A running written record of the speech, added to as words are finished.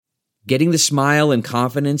Getting the smile and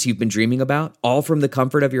confidence you've been dreaming about, all from the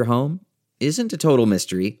comfort of your home, isn't a total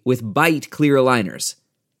mystery with Byte clear aligners.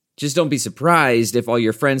 Just don't be surprised if all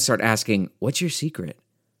your friends start asking, "What's your secret?"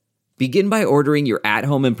 Begin by ordering your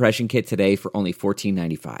at-home impression kit today for only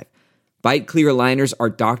 $14.95. Byte clear aligners are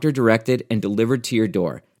doctor-directed and delivered to your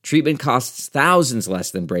door. Treatment costs thousands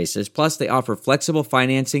less than braces, plus they offer flexible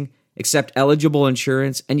financing, accept eligible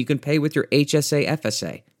insurance, and you can pay with your HSA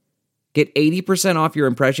FSA. Get 80% off your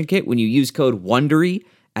impression kit when you use code WONDERY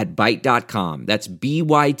at Byte.com. That's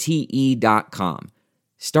BYTE.com.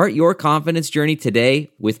 Start your confidence journey today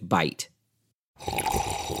with Byte.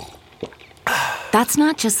 That's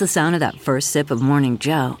not just the sound of that first sip of Morning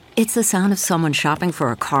Joe. It's the sound of someone shopping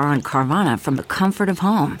for a car on Carvana from the comfort of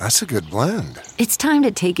home. That's a good blend. It's time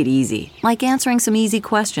to take it easy, like answering some easy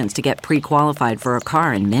questions to get pre-qualified for a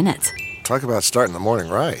car in minutes. Talk about starting the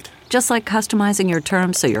morning right. Just like customizing your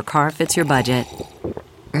terms so your car fits your budget.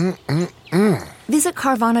 Visit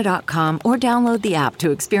Carvana.com or download the app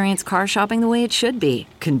to experience car shopping the way it should be.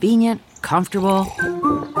 Convenient, comfortable.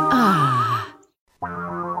 Ah.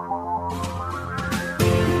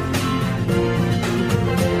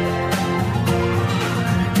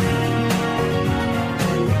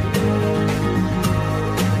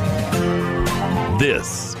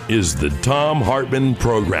 This is the Thom Hartmann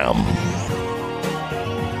Program.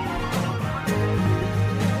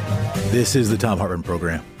 This is the Thom Hartmann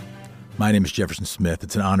Program. My name is Jefferson Smith.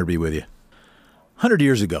 It's an honor to be with you. 100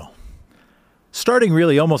 years ago, starting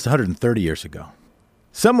really almost 130 years ago.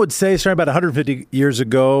 Some would say starting about 150 years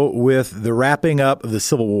ago with the wrapping up of the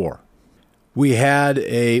Civil War. We had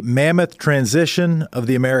a mammoth transition of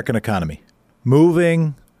the American economy,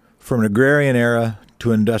 moving from an agrarian era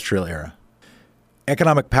to an industrial era.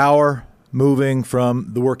 Economic power moving from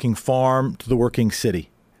the working farm to the working city.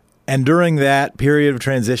 And during that period of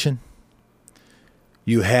transition,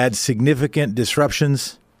 you had significant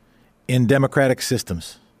disruptions in democratic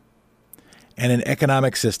systems and in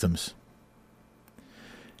economic systems.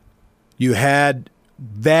 You had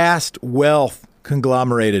vast wealth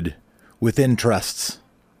conglomerated within trusts.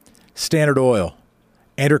 Standard Oil,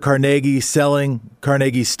 Andrew Carnegie selling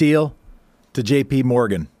Carnegie Steel to J.P.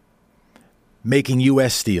 Morgan, making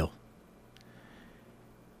U.S. Steel.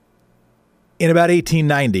 In about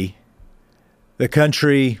 1890, the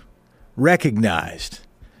country recognized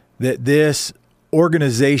that this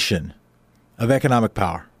organization of economic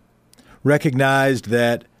power recognized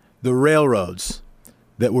that the railroads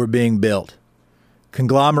that were being built,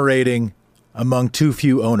 conglomerating among too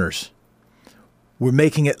few owners, were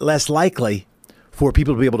making it less likely for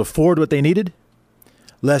people to be able to afford what they needed,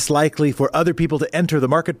 less likely for other people to enter the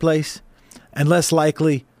marketplace, and less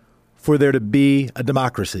likely for there to be a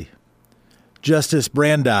democracy. Justice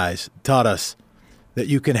Brandeis taught us that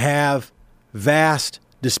you can have vast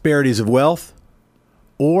disparities of wealth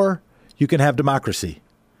or you can have democracy,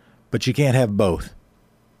 but you can't have both.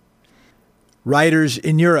 Writers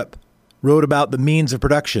in Europe wrote about the means of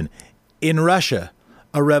production. In Russia,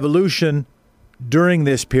 a revolution during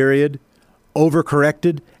this period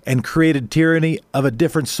overcorrected and created tyranny of a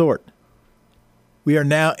different sort. We are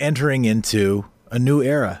now entering into a new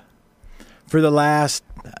era. For the last,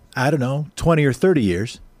 20 or 30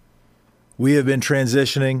 years, we have been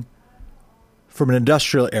transitioning from an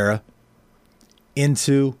industrial era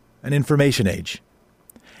into an information age.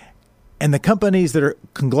 And the companies that are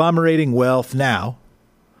conglomerating wealth now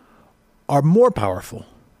are more powerful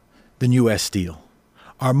than U.S. Steel,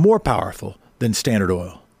 are more powerful than Standard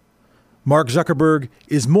Oil. Mark Zuckerberg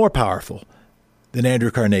is more powerful than Andrew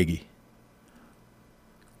Carnegie.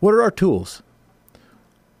 What are our tools?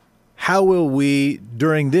 How will we,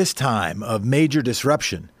 during this time of major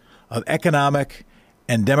disruption of economic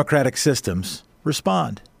and democratic systems,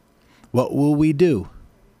 respond? What will we do?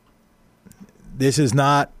 This is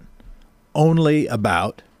not only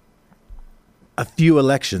about a few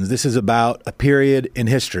elections. This is about a period in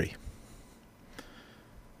history.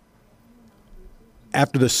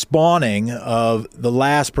 After the spawning of the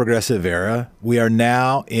last progressive era, we are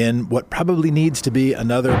now in what probably needs to be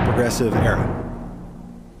another progressive era.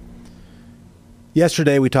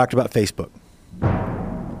 Yesterday, we talked about Facebook.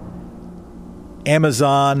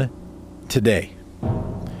 Amazon today.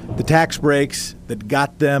 The tax breaks that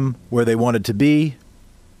got them where they wanted to be.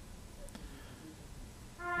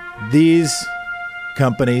 These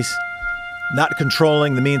companies not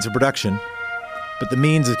controlling the means of production, but the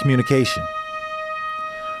means of communication.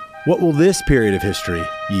 What will this period of history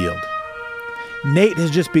yield? Nate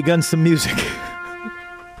has just begun some music.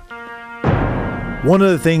 One of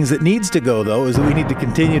the things that needs to go, though, is that we need to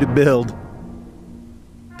continue to build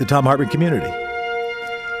the Thom Hartmann community.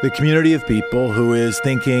 the community of people who is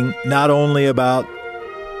thinking not only about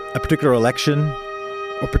a particular election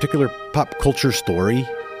or particular pop culture story,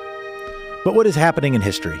 but what is happening in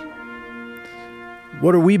history.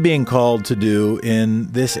 What are we being called to do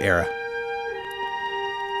in this era?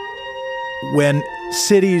 When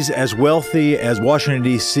cities as wealthy as Washington,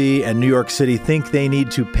 D.C. and New York City think they need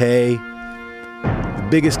to pay the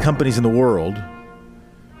biggest companies in the world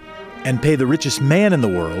and pay the richest man in the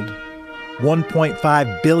world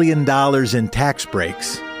 $1.5 billion in tax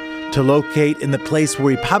breaks to locate in the place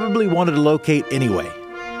where he probably wanted to locate anyway.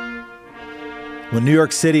 When New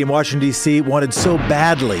York City and Washington, D.C. wanted so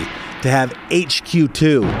badly to have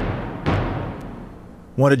HQ2,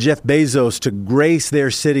 wanted Jeff Bezos to grace their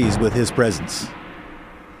cities with his presence,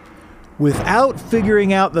 without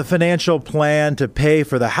figuring out the financial plan to pay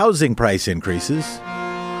for the housing price increases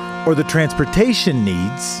or the transportation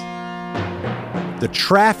needs, the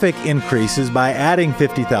traffic increases by adding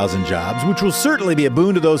 50,000 jobs, which will certainly be a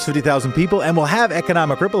boon to those 50,000 people and will have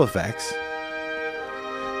economic ripple effects,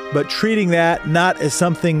 but treating that not as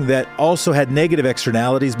something that also had negative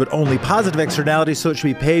externalities, but only positive externalities, so it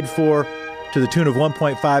should be paid for to the tune of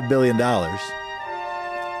 $1.5 billion.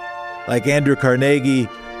 Like Andrew Carnegie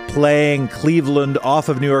playing Cleveland off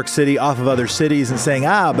of New York City, off of other cities, and saying,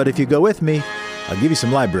 but if you go with me, I'll give you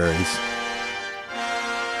some libraries.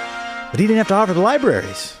 But he didn't have to offer the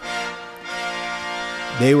libraries.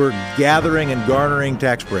 They were gathering and garnering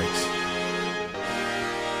tax breaks.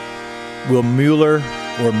 Will Mueller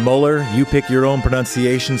or Mueller, you pick your own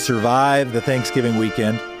pronunciation, survive the Thanksgiving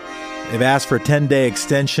weekend? They've asked for a 10-day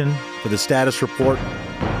extension for the status report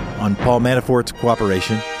on Paul Manafort's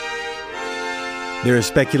cooperation. There is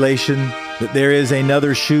speculation that there is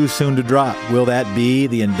another shoe soon to drop. Will that be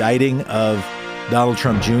the indicting of Donald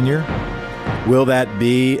Trump Jr.? Will that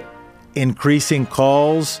be increasing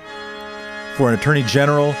calls for an attorney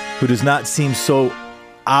general who does not seem so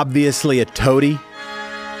obviously a toady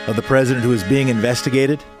of the president who is being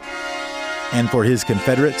investigated, and for his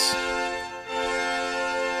Confederates?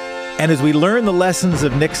 And as we learn the lessons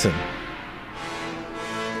of Nixon,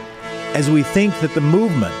 as we think that the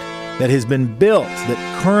movement that has been built,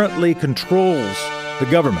 that currently controls the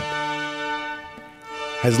government,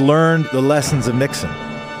 has learned the lessons of Nixon,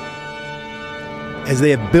 as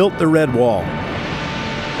they have built the Red Wall,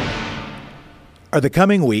 are the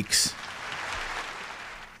coming weeks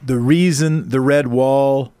the reason the Red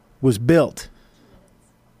Wall was built?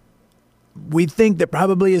 We think there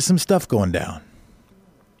probably is some stuff going down.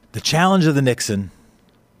 The challenge of the Nixon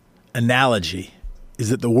analogy is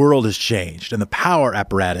that the world has changed and the power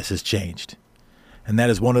apparatus has changed. And that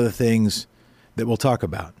is one of the things that we'll talk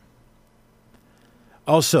about.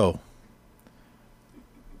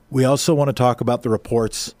 We also want to talk about the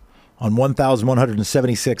reports on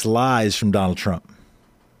 1,176 lies from Donald Trump.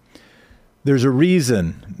 There's a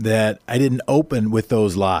reason that I didn't open with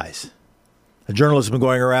those lies. A journalist has been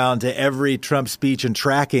going around to every Trump speech and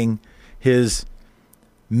tracking his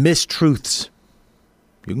mistruths.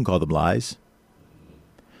 You can call them lies.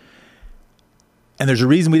 And there's a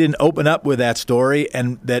reason we didn't open up with that story,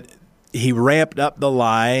 and that he ramped up the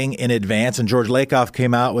lying in advance. And George Lakoff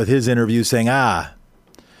came out with his interview saying,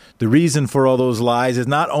 the reason for all those lies is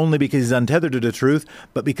not only because he's untethered to the truth,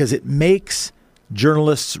 but because it makes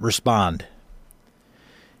journalists respond.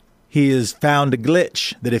 He has found a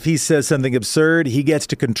glitch that if he says something absurd, he gets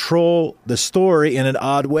to control the story in an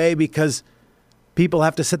odd way because people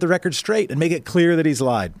have to set the record straight and make it clear that he's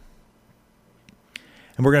lied.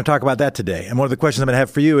 And we're going to talk about that today. And one of the questions I'm going to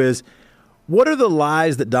have for you is, what are the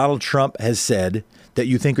lies that Donald Trump has said that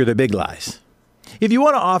you think are the big lies? If you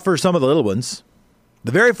want to offer some of the little ones,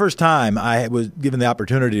 the very first time I was given the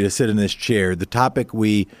opportunity to sit in this chair, the topic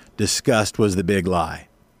we discussed was the big lie.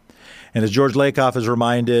 And as George Lakoff has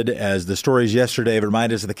reminded, as the stories yesterday have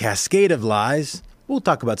reminded us of the cascade of lies, we'll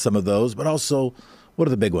talk about some of those, but also what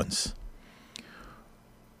are the big ones?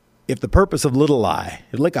 If the purpose of little lie,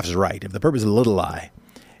 if Lakoff is right, if the purpose of the little lie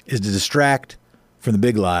is to distract from the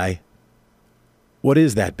big lie, what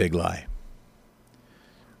is that big lie?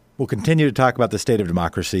 We'll continue to talk about the state of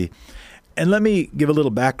democracy. And let me give a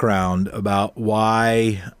little background about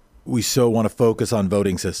why we so want to focus on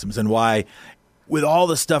voting systems and why, with all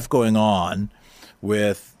the stuff going on,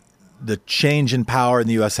 with the change in power in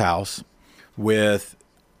the U.S. House, with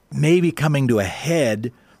maybe coming to a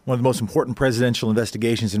head one of the most important presidential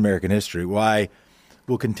investigations in American history, why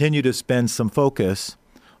we'll continue to spend some focus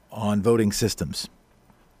on voting systems.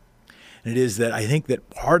 And it is that I think that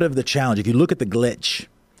part of the challenge, if you look at the glitch,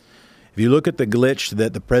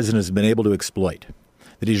 that the president has been able to exploit,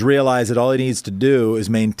 that he's realized that all he needs to do is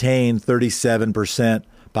maintain 37%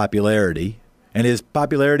 popularity And his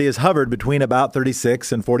popularity has hovered between about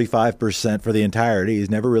 36 and 45% for the entirety. He's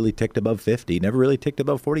never really ticked above 50, never really ticked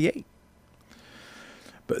above 48.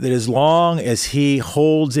 But that as long as he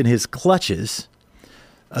holds in his clutches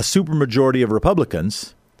a supermajority of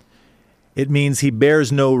Republicans, it means he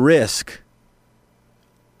bears no risk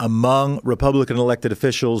among Republican elected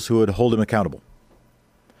officials who would hold him accountable.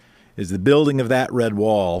 It's the building of that red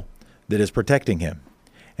wall that is protecting him.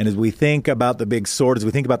 And as we think about the big sword, as we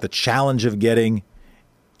think about the challenge of getting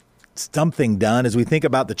something done, as we think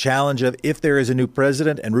about the challenge of if there is a new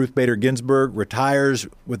president and Ruth Bader Ginsburg retires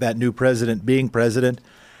with that new president being president,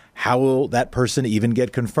 how will that person even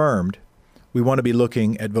get confirmed? We want to be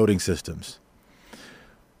looking at voting systems.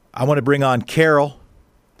 I want to bring on Carol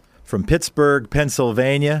from Pittsburgh,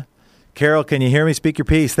 Pennsylvania. Carol, can you hear me? Speak your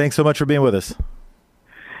piece. Thanks so much for being with us.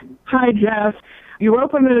 Hi, Jeff. You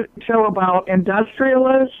opened the show about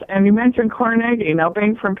industrialists, and you mentioned Carnegie. Now,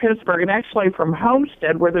 being from Pittsburgh, and actually from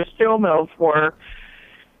Homestead, where the steel mills were,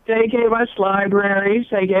 they gave us libraries.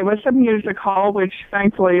 They gave us a music hall, which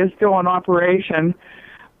thankfully is still in operation.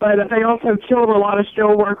 But they also killed a lot of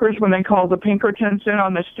steel workers when they called the Pinkertons in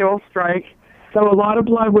on the steel strike. So a lot of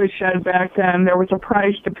blood was shed back then. There was a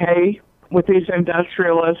price to pay with these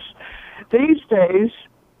industrialists. These days,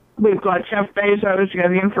 we've got Jeff Bezos,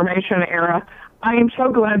 the information era. I am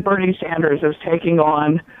so glad Bernie Sanders is taking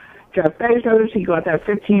on Jeff Bezos. He got that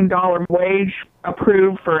 $15 wage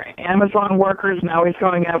approved for Amazon workers. Now he's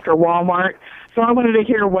going after Walmart. So I wanted to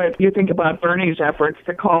hear what you think about Bernie's efforts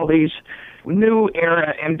to call these new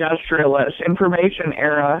era industrialists, information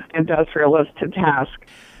era industrialists to task.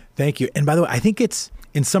 Thank you. And by the way, I think it's,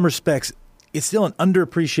 in some respects, it's still an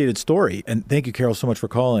underappreciated story. And thank you, Carol, so much for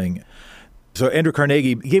calling. So Andrew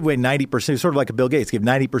Carnegie gave away 90%, sort of like a Bill Gates, gave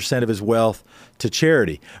 90% of his wealth to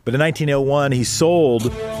charity. But in 1901, he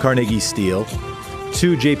sold Carnegie Steel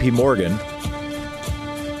to J.P. Morgan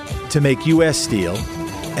to make U.S. Steel.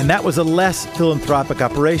 And that was a less philanthropic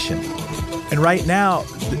operation. And right now,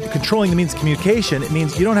 controlling the means of communication, it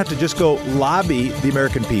means you don't have to just go lobby the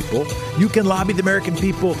American people. You can lobby the American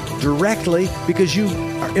people directly because you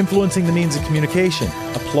are influencing the means of communication.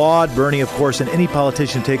 Applaud Bernie, of course, and any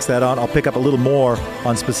politician takes that on. I'll pick up a little more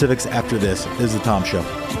on specifics after this. This is the Tom Show.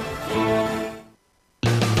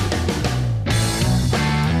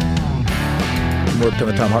 Welcome to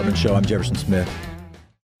the Thom Hartmann Show. I'm Jefferson Smith.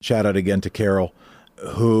 Shout out again to Carol,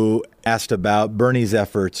 who asked about Bernie's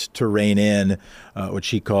efforts to rein in what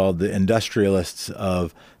she called the industrialists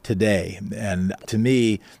of today. And to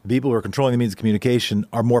me, the people who are controlling the means of communication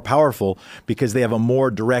are more powerful because they have a more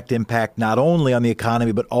direct impact not only on the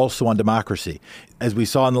economy, but also on democracy. As we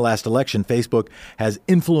saw in the last election, Facebook has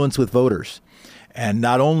influence with voters. And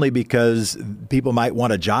not only because people might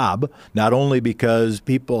want a job, not only because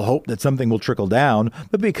people hope that something will trickle down,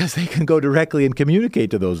 but because they can go directly and communicate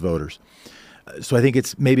to those voters. So I think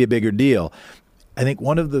it's maybe a bigger deal. I think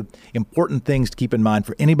one of the important things to keep in mind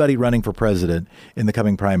for anybody running for president in the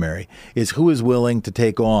coming primary is who is willing to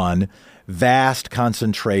take on vast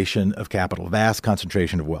concentration of capital, vast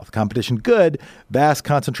concentration of wealth. Competition, good. Vast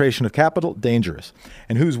concentration of capital, dangerous.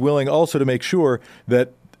 And who's willing also to make sure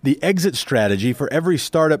that the exit strategy for every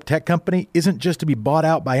startup tech company isn't just to be bought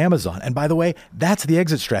out by Amazon. And by the way, that's the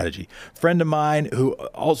exit strategy. A friend of mine who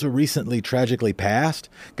also recently tragically passed,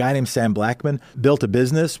 a guy named Sam Blackman, built a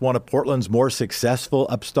business, one of Portland's more successful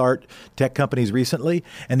upstart tech companies recently,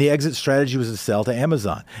 and the exit strategy was to sell to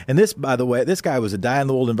Amazon. And this, by the way, this guy was a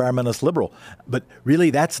die-in-the-wool environmentalist liberal. But really,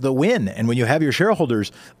 that's the win. And when you have your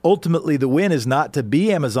shareholders, ultimately the win is not to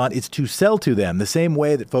be Amazon, it's to sell to them. The same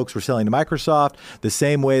way that folks were selling to Microsoft, the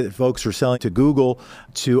same way that folks are selling to Google,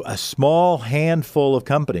 to a small handful of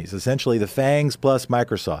companies, essentially the FANGs plus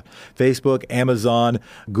Microsoft, Facebook, Amazon,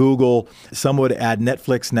 Google. Some would add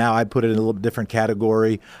Netflix now. I put it in a little different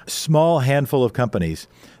category. Small handful of companies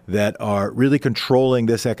that are really controlling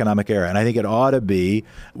this economic era. And I think it ought to be,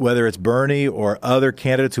 whether it's Bernie or other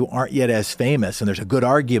candidates who aren't yet as famous, and there's a good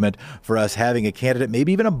argument for us having a candidate,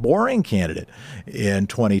 maybe even a boring candidate in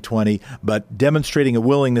 2020, but demonstrating a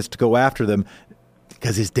willingness to go after them,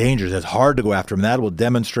 because it's dangerous. It's hard to go after him. That will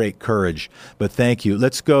demonstrate courage. But thank you.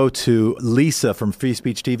 Let's go to Lisa from Free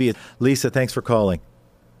Speech TV. Lisa, thanks for calling.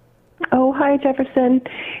 Oh, hi, Jefferson.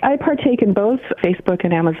 I partake in both Facebook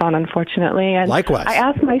and Amazon, unfortunately. And likewise. I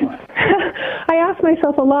ask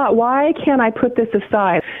myself a lot, why can't I put this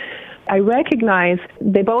aside? I recognize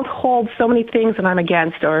they both hold so many things that I'm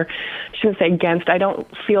against, or I shouldn't say against, I don't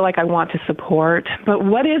feel like I want to support. But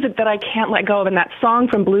what is it that I can't let go of? And that song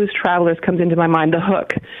from Blues Travelers comes into my mind, The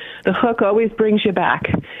Hook. The hook always brings you back.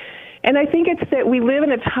 And I think it's that we live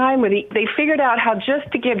in a time where they figured out how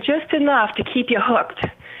just to give just enough to keep you hooked.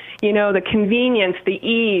 the convenience, the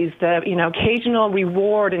ease, the, occasional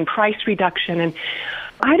reward and price reduction. And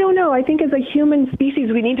I don't know. I think as a human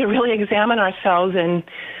species, we need to really examine ourselves. And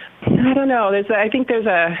I don't know. I think there's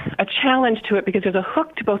a challenge to it because there's a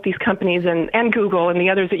hook to both these companies and Google and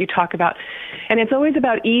the others that you talk about. And it's always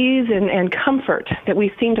about ease and comfort that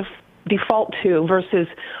we seem to default to versus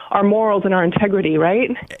our morals and our integrity, right?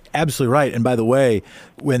 Absolutely right. And by the way,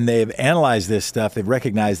 when they've analyzed this stuff, they've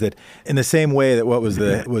recognized that in the same way that was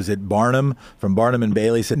it Barnum from Barnum and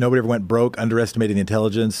Bailey said nobody ever went broke, underestimating the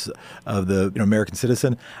intelligence of the American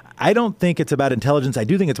citizen. I don't think it's about intelligence. I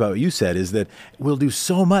do think it's about what you said, is that we'll do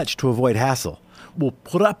so much to avoid hassle. We'll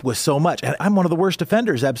put up with so much. And I'm one of the worst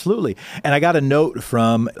offenders, absolutely. And I got a note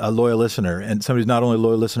from a loyal listener, and somebody's not only a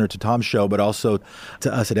loyal listener to Tom's show, but also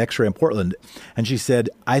to us at X-Ray in Portland. And she said,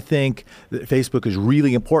 I think that Facebook is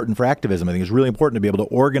really important for activism. I think it's really important to be able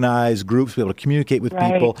to organize groups, be able to communicate with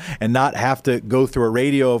people, and not have to go through a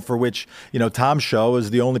radio for which, Tom's show is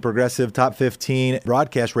the only progressive top 15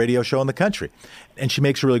 broadcast radio show in the country. And she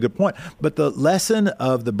makes a really good point. But the lesson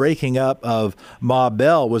of the breaking up of Ma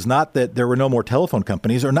Bell was not that there were no more telephone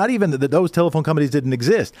companies, or not even that those telephone companies didn't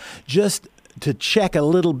exist, just to check a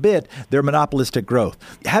little bit their monopolistic growth.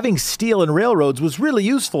 Having steel and railroads was really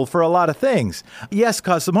useful for a lot of things. Yes,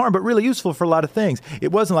 caused some harm, but really useful for a lot of things.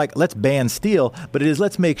 It wasn't like, let's ban steel, but it is,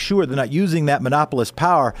 let's make sure they're not using that monopolist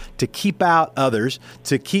power to keep out others,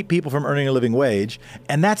 to keep people from earning a living wage.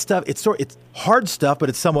 And that stuff, it's hard stuff, but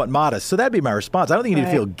it's somewhat modest. So that'd be my response. I don't think you need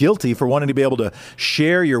to feel guilty for wanting to be able to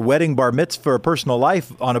share your wedding, bar mitzvah, or personal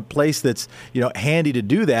life on a place that's, handy to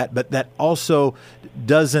do that, but that also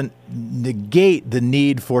doesn't negate the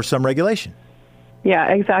need for some regulation. Yeah,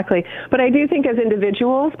 exactly. But I do think as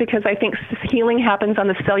individuals, because I think healing happens on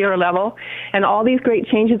the cellular level, and all these great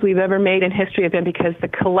changes we've ever made in history have been because the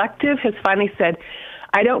collective has finally said,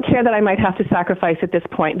 I don't care that I might have to sacrifice at this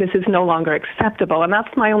point. This is no longer acceptable. And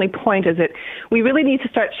that's my only point, is that we really need to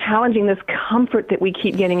start challenging this comfort that we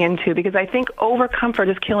keep getting into, because I think over-comfort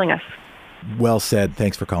is killing us. Well said.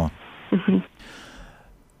 Thanks for calling. Mm-hmm.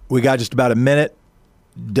 We got just about a minute.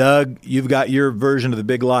 Doug, you've got your version of the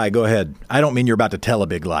big lie. Go ahead. I don't mean you're about to tell a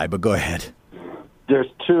big lie, but go ahead. There's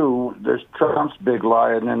two. There's Trump's big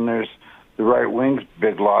lie, and then there's the right wing's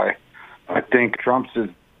big lie. I think Trump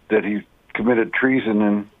said that he committed treason,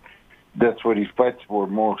 and that's what he fights for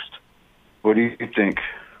most. What do you think?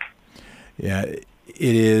 Yeah, it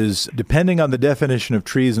is, depending on the definition of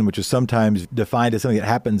treason, which is sometimes defined as something that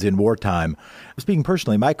happens in wartime. Speaking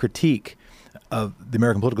personally, my critique of the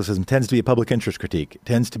American political system tends to be a public interest critique. It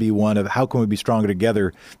tends to be one of how can we be stronger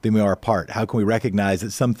together than we are apart? How can we recognize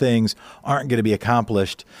that some things aren't going to be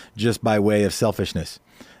accomplished just by way of selfishness?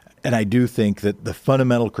 And I do think that the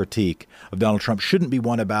fundamental critique of Donald Trump shouldn't be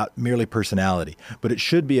one about merely personality, but it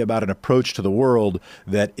should be about an approach to the world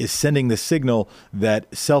that is sending the signal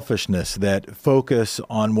that selfishness, that focus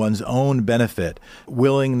on one's own benefit,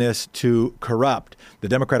 willingness to corrupt the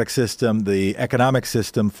democratic system, the economic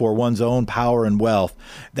system for one's own power and wealth,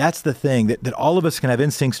 that's the thing that all of us can have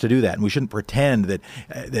instincts to do that. And we shouldn't pretend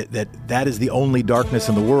that is the only darkness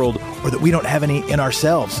in the world, or that we don't have any in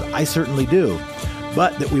ourselves. I certainly do.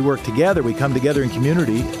 But that we work together, we come together in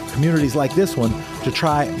communities like this one, to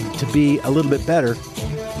try to be a little bit better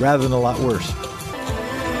rather than a lot worse.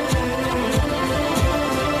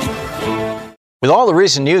 With all the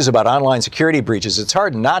recent news about online security breaches, it's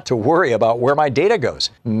hard not to worry about where my data goes.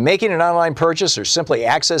 Making an online purchase or simply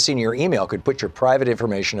accessing your email could put your private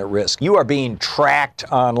information at risk. You are being tracked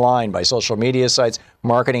online by social media sites,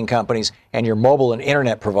 marketing companies, and your mobile and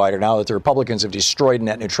internet provider now that the Republicans have destroyed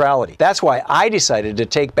net neutrality. That's why I decided to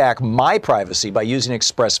take back my privacy by using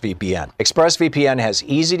ExpressVPN. ExpressVPN has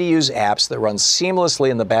easy-to-use apps that run seamlessly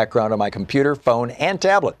in the background on my computer, phone, and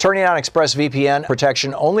tablet. Turning on ExpressVPN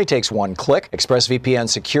protection only takes one click. ExpressVPN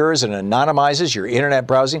secures and anonymizes your internet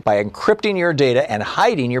browsing by encrypting your data and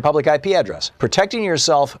hiding your public IP address. Protecting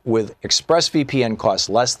yourself with ExpressVPN costs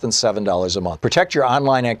less than $7 a month. Protect your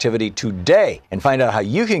online activity today and find out how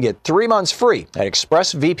you can get 3 months free at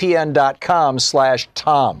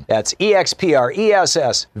expressvpn.com/Tom. That's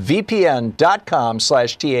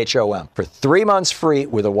expressvpn.com/THOM for 3 months free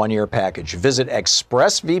with a 1-year package. Visit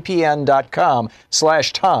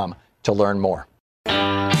expressvpn.com/Tom to learn more.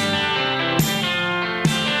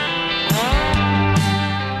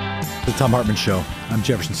 The Thom Hartmann Show. I'm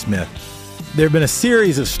Jefferson Smith. There have been a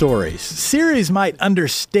series of stories. Series might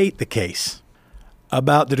understate the case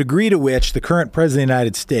about the degree to which the current president of the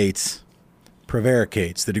United States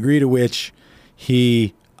prevaricates, the degree to which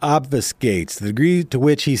he obfuscates, the degree to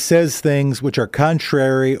which he says things which are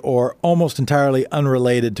contrary or almost entirely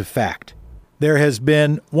unrelated to fact. there has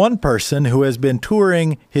been one person who has been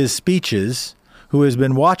touring his speeches, who has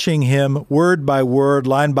been watching him word by word,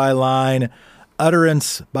 line by line,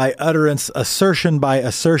 utterance by utterance, assertion by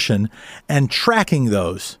assertion, and tracking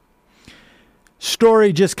those.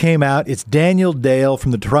 Story just came out. It's Daniel Dale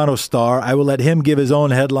from the Toronto Star. I will let him give his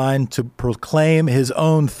own headline to proclaim his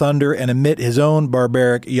own thunder and emit his own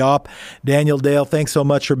barbaric yawp. Daniel Dale, thanks so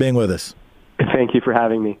much for being with us. Thank you for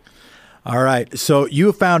having me. All right. So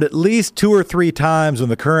you found at least 2 or 3 times when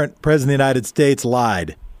the current president of the United States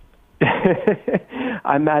lied.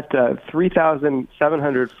 I'm at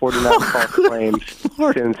 3,749 false claims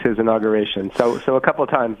since his inauguration. So a couple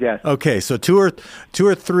of times, yes. Okay, so 2 or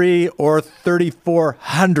 3 or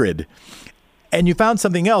 3,400. And you found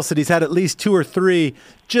something else, that he's had at least 2 or 3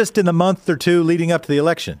 just in the month or 2 leading up to the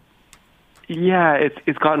election. Yeah,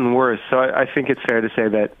 it's gotten worse. So I think it's fair to say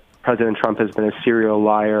that President Trump has been a serial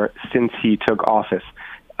liar since he took office.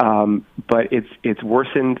 But it's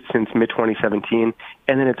worsened since mid-2017,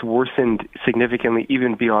 and then it's worsened significantly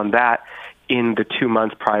even beyond that in the 2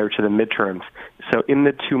 months prior to the midterms. So in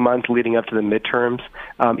the 2 months leading up to the midterms,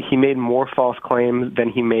 he made more false claims than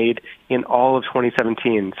he made in all of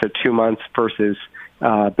 2017, so 2 months versus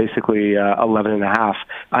basically 11 and a half.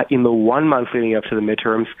 In the 1 month leading up to the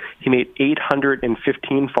midterms, he made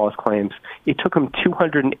 815 false claims. It took him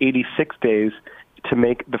 286 days to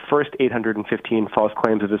make the first 815 false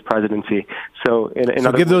claims of his presidency. So,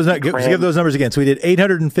 give those numbers again. So he did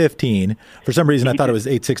 815. For some reason, I thought it was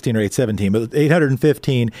 816 or 817, but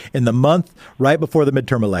 815 in the month right before the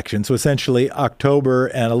midterm election. So essentially October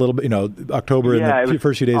and a little bit, October and the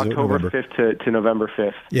first few days October of November. 5th to November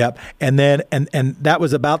 5th. Yep. And then, and that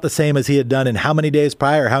was about the same as he had done in how many days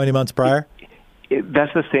prior, or how many months prior?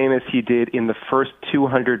 That's the same as he did in the first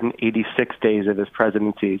 286 days of his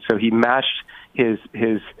presidency. So he matched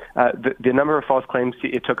the number of false claims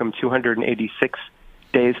it took him 286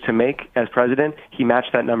 days to make as president. He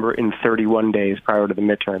matched that number in 31 days prior to the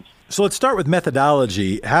midterms. So let's start with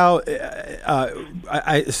methodology. How,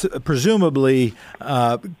 presumably,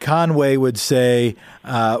 Conway would say,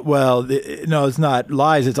 no, it's not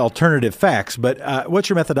lies, it's alternative facts. But what's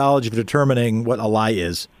your methodology for determining what a lie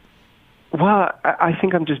is? Well, I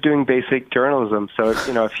think I'm just doing basic journalism. So,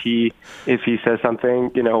 if he says something,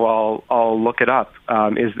 I'll look it up.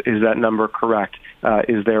 Is that number correct?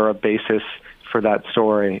 Is there a basis for that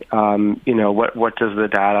story? What does the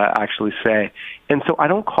data actually say? And so I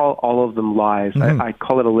don't call all of them lies. Mm-hmm. I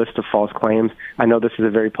call it a list of false claims. I know this is a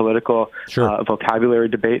very political vocabulary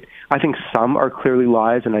debate. I think some are clearly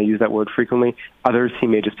lies, and I use that word frequently. Others, he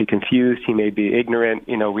may just be confused. He may be ignorant.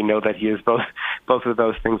 We know that he is both of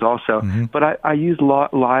those things also. Mm-hmm. But I use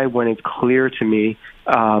lie when it's clear to me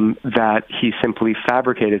that he simply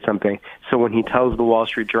fabricated something. So when he tells the Wall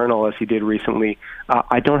Street Journal, as he did recently,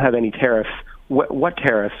 I don't have any tariffs. What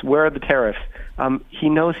tariffs? Where are the tariffs? He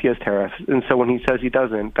knows he has tariffs, and so when he says he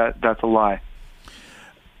doesn't, that's a lie.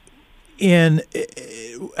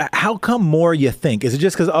 How come more, you think? Is it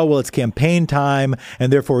just because, it's campaign time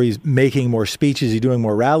and therefore he's making more speeches, he's doing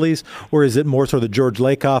more rallies? Or is it more sort of the George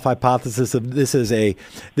Lakoff hypothesis of this is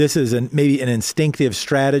maybe an instinctive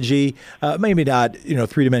strategy, maybe not,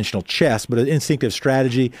 three-dimensional chess, but an instinctive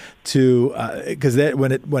strategy to, because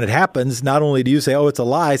when it happens, not only do you say, it's a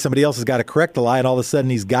lie, somebody else has got to correct the lie, and all of a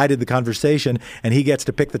sudden he's guided the conversation and he gets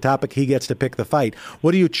to pick the topic, he gets to pick the fight.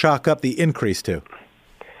 What do you chalk up the increase to?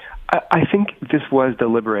 I think this was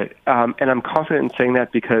deliberate, and I'm confident in saying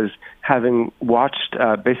that because having watched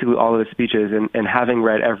basically all of his speeches and having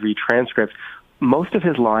read every transcript, most of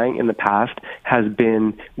his lying in the past has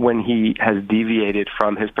been when he has deviated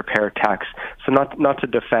from his prepared text. So not to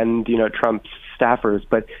defend, Trump's staffers,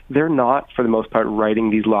 but they're not, for the most part, writing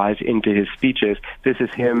these lies into his speeches. This is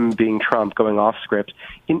him being Trump, going off script.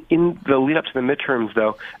 In the lead up to the midterms,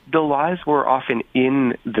 though, the lies were often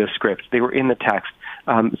in the script. They were in the text.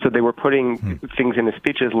 So they were putting things in the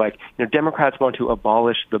speeches like, Democrats want to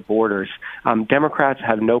abolish the borders. Democrats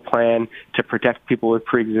have no plan to protect people with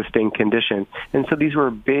pre-existing conditions. And so these were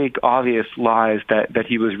big, obvious lies that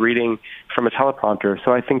he was reading from a teleprompter.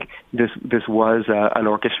 So I think this was an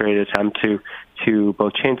orchestrated attempt to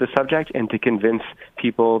both change the subject and to convince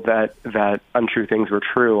people that untrue things were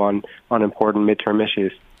true on important midterm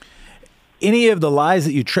issues. Any of the lies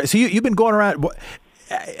that so you've been going around.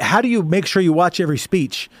 How do you make sure you watch every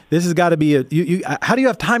speech? This has got to be how do you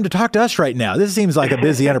have time to talk to us right now? This seems like a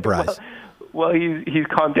busy enterprise. Well, he's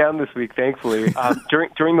calmed down this week, thankfully.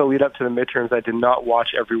 During the lead up to the midterms, I did not watch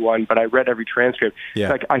every one, but I read every transcript. Yeah.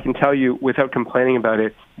 So I can tell you, without complaining about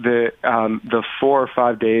it, the 4 or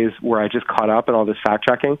 5 days where I just caught up on all this fact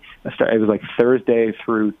checking, it was like Thursday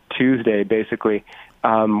through Tuesday, basically.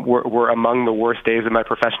 were among the worst days of my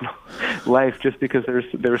professional life, just because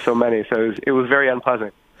there were so many. So it was very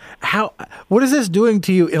unpleasant. What is this doing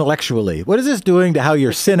to you intellectually? What is this doing to how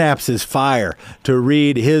your synapses fire to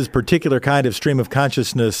read his particular kind of stream of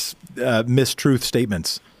consciousness mistruth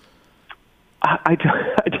statements? I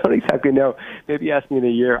don't exactly know. Maybe ask me in a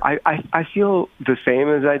year. I feel the same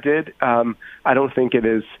as I did. I don't think it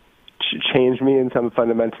has changed me in some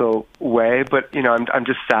fundamental way, but I'm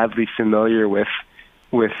just sadly familiar with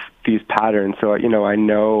these patterns. So I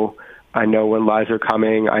know when lies are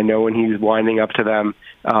coming. I know when he's winding up to them,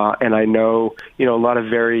 and I know a lot of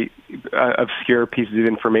very obscure pieces of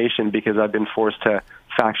information because I've been forced to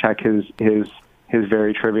fact check his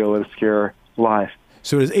very trivial and obscure lies.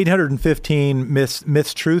 So it is 815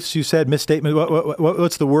 mistruths, you said, misstatements.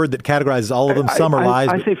 What's the word that categorizes all of them? Some are lies.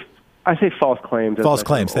 I say false claims. False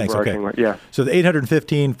claims, thanks. Okay. Word. Yeah. So the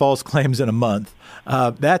 815 false claims in a month.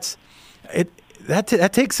 That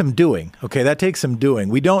takes some doing. Okay, that takes some doing.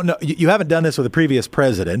 We don't know. You haven't done this with a previous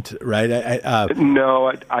president, right?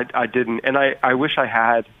 No, I didn't, and I wish I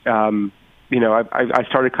had. I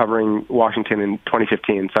started covering Washington in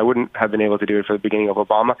 2015, so I wouldn't have been able to do it for the beginning of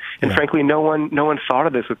Obama. And frankly, no one thought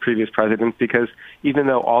of this with previous presidents because even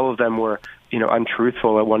though all of them were,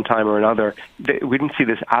 untruthful at one time or another, we didn't see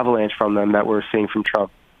this avalanche from them that we're seeing from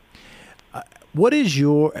Trump. What is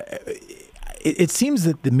your? It seems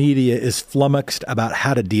that the media is flummoxed about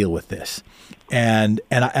how to deal with this, and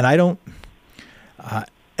I don't.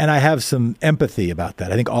 And I have some empathy about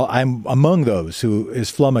that. I think I'm among those who is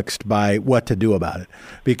flummoxed by what to do about it.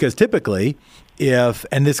 Because typically,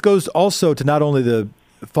 and this goes also to not only the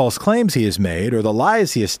false claims he has made or the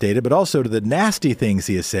lies he has stated, but also to the nasty things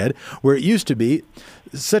he has said, where it used to be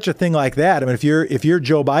such a thing like that. I mean, if you're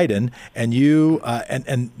Joe Biden and you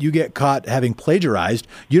you get caught having plagiarized,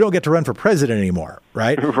 you don't get to run for president anymore,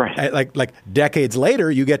 right? Right. Like decades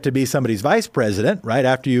later, you get to be somebody's vice president, right?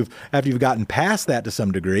 After you've gotten past that to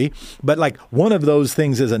some degree. But like one of those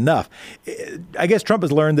things is enough. I guess Trump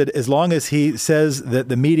has learned that as long as he says that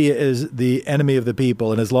the media is the enemy of the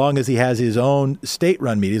people, and as long as he has his own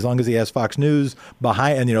state-run media, as long as he has Fox News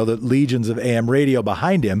behind, and the legions of AM radio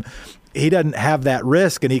behind him, he doesn't have that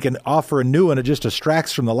risk, and he can offer a new one. It just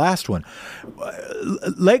distracts from the last one.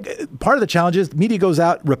 Part of the challenge is the media goes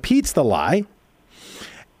out, repeats the lie,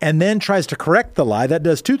 and then tries to correct the lie. That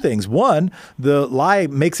does two things. One, the lie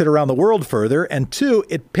makes it around the world further, and two,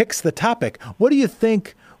 it picks the topic. What do you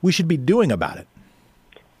think we should be doing about it?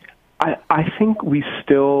 I think we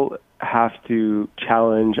still have to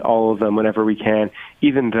challenge all of them whenever we can,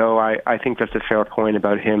 even though I think that's a fair point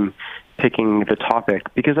about him picking the topic,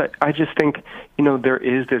 because I just think, there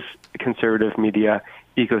is this conservative media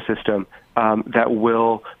ecosystem that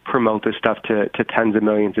will promote this stuff to tens of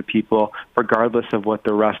millions of people, regardless of what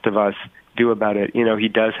the rest of us do about it. He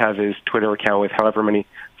does have his Twitter account with however many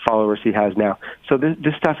followers he has now. So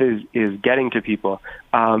this stuff is getting to people.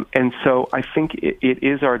 And so I think it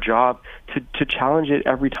is our job to challenge it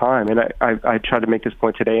every time. And I tried to make this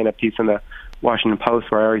point today in a piece in the Washington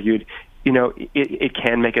Post where I argued, it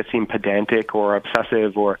can make it seem pedantic or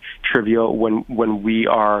obsessive or trivial when we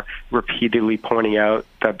are repeatedly pointing out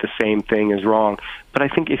that the same thing is wrong. But I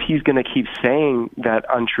think if he's going to keep saying that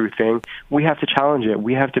untrue thing, we have to challenge it.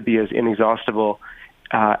 We have to be as inexhaustible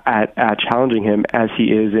at challenging him as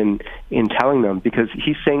he is in telling them, because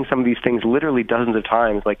he's saying some of these things literally dozens of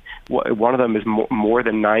times. Like one of them is more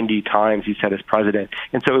than 90 times he said as president.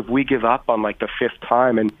 And so if we give up on like the fifth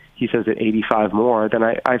time and he says it 85 more, then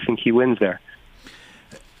I think he wins there.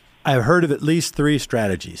 I've heard of at least three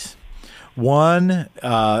strategies. One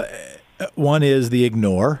is the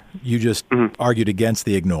ignore. You just argued against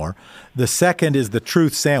the ignore. The second is the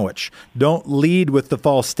truth sandwich. Don't lead with the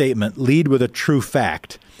false statement. Lead with a true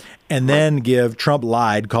fact. And then give Trump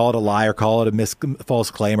lied, call it a lie or call it a false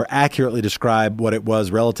claim, or accurately describe what it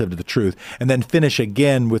was relative to the truth, and then finish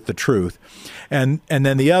again with the truth. And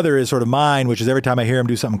then the other is sort of mine, which is every time I hear him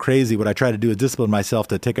do something crazy, what I try to do is discipline myself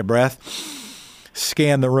to take a breath,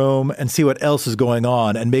 scan the room, and see what else is going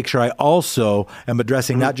on, and make sure I also am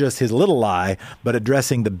addressing not just his little lie, but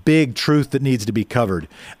addressing the big truth that needs to be covered.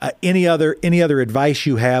 Any other advice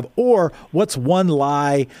you have, or what's one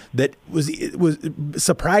lie that was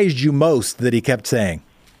surprised you most that he kept saying?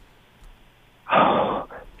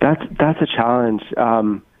 That's a challenge.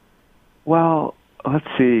 Well, let's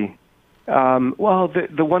see.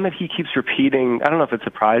 The one that he keeps repeating, I don't know if it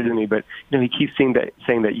surprises me, but he keeps saying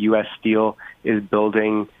that U.S. Steel is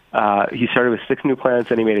building. He started with 6 new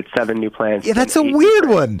plants, and he made it 7 new plants. Yeah, that's a weird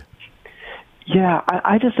one. Yeah,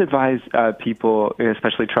 I just advise people,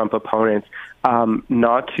 especially Trump opponents,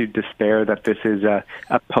 not to despair that this is a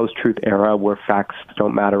post-truth era where facts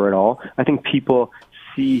don't matter at all. I think people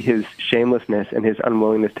see his shamelessness and his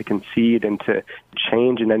unwillingness to concede and to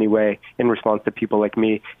change in any way in response to people like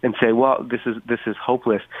me and say, well, this is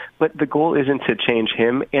hopeless. But the goal isn't to change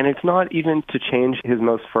him, and it's not even to change his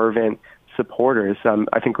most fervent supporters.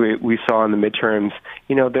 I think we saw in the midterms,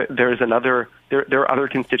 there are other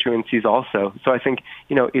constituencies also. So I think,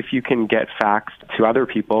 if you can get facts to other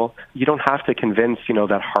people, you don't have to convince,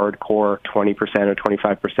 that hardcore 20% or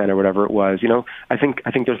 25% or whatever it was. I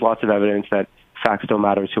think there's lots of evidence that facts don't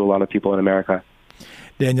matter to a lot of people in America.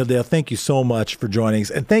 Daniel Dale, thank you so much for joining us,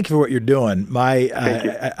 and thank you for what you're doing.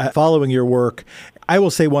 Following your work, I will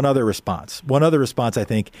say one other response. One other response, I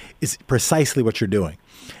think, is precisely what you're doing,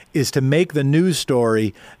 is to make the news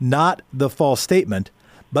story not the false statement,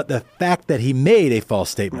 but the fact that he made a false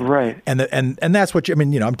statement. Right. And that's what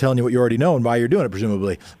I'm telling you what you already know and why you're doing it,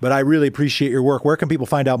 presumably. But I really appreciate your work. Where can people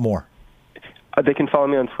find out more? They can follow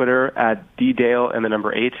me on Twitter at ddale and the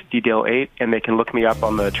number 8, ddale8, and they can look me up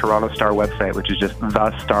on the Toronto Star website, which is just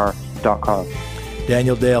thestar.com.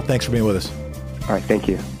 Daniel Dale, thanks for being with us. All right, thank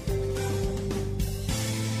you.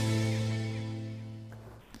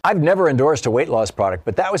 I've never endorsed a weight loss product,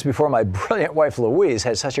 but that was before my brilliant wife Louise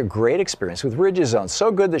had such a great experience with Riduzone.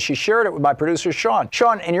 So good that she shared it with my producer Sean.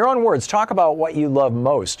 Sean, in your own words, talk about what you love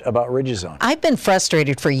most about Riduzone. I've been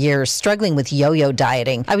frustrated for years, struggling with yo-yo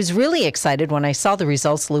dieting. I was really excited when I saw the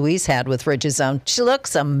results Louise had with Riduzone. She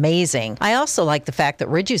looks amazing. I also like the fact that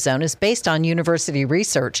Riduzone is based on university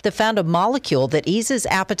research that found a molecule that eases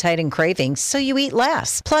appetite and cravings so you eat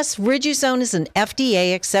less. Plus, Riduzone is an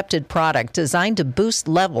FDA-accepted product designed to boost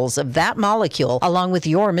levels of that molecule along with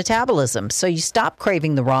your metabolism, so you stop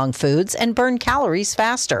craving the wrong foods and burn calories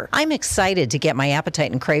faster. I'm excited to get my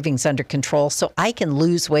appetite and cravings under control so I can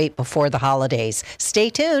lose weight before the holidays. Stay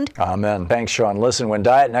tuned. Amen. Thanks, Sean. Listen, when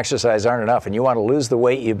diet and exercise aren't enough and you want to lose the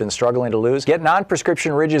weight you've been struggling to lose, get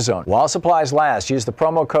non-prescription Riduzone. While supplies last, use the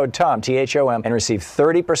promo code TOM, T-H-O-M, and receive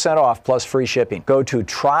 30% off plus free shipping. Go to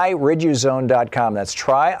tryriduzone.com. That's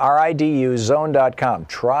try-R-I-D-U zone.com.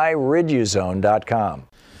 Tryriduzone.com.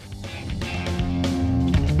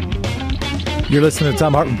 You're listening to the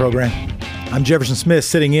Thom Hartmann Program. I'm Jefferson Smith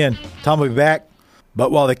sitting in. Tom will be back. But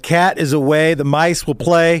while the cat is away, the mice will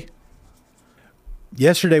play.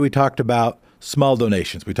 Yesterday we talked about small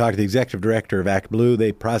donations. We talked to the executive director of Act Blue.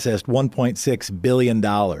 They processed $1.6 billion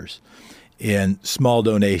in small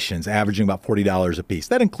donations, averaging about $40 a piece.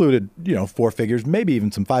 That included, four figures, maybe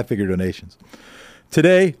even some five-figure donations.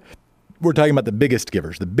 Today, we're talking about the biggest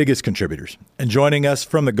givers, the biggest contributors. And joining us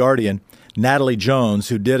from The Guardian, Natalie Jones,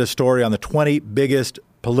 who did a story on the 20 biggest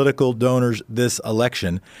political donors this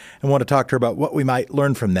election, and want to talk to her about what we might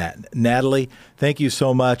learn from that. Natalie, thank you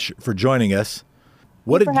so much for joining us.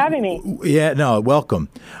 Thanks for having me. Yeah, no, welcome.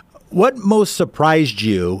 What most surprised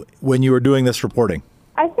you when you were doing this reporting?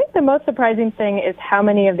 I think the most surprising thing is how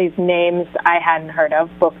many of these names I hadn't heard of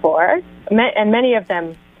before, and many of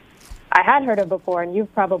them I had heard of before, and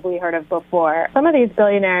you've probably heard of before. Some of these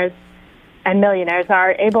billionaires and millionaires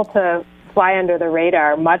are able to fly under the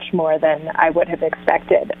radar much more than I would have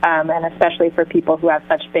expected, and especially for people who have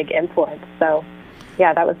such big influence. So,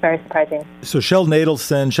 yeah, that was very surprising. So Sheldon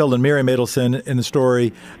Miriam Adelson in the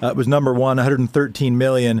story was number one, 113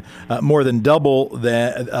 million, more than double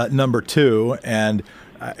the number two, and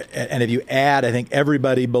if you add, I think,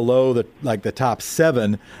 everybody below the top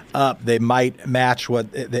seven up, they might match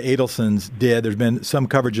what the Adelsons did. There's been some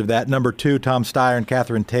coverage of that. Number two, Tom Steyer and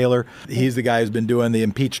Catherine Taylor. He's the guy who's been doing the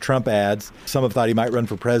impeach Trump ads. Some have thought he might run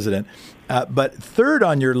for president. But third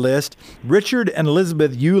on your list, Richard and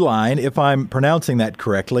Elizabeth Uihlein, if I'm pronouncing that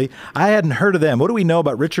correctly. I hadn't heard of them. What do we know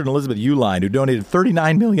about Richard and Elizabeth Uihlein, who donated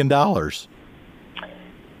 $39 million?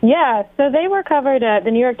 Yeah, so they were covered. The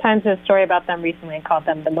New York Times did a story about them recently and called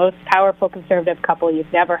them the most powerful conservative couple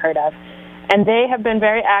you've never heard of. And they have been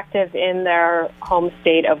very active in their home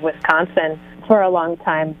state of Wisconsin for a long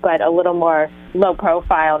time, but a little more low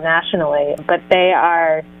profile nationally. But they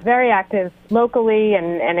are very active locally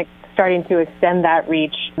and starting to extend that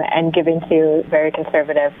reach and giving to very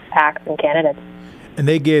conservative PACs and candidates. And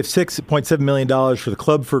they gave $6.7 million for the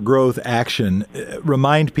Club for Growth Action.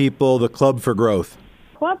 Remind people the Club for Growth.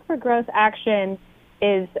 Club for Growth Action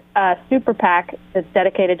is a super PAC that's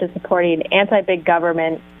dedicated to supporting anti-big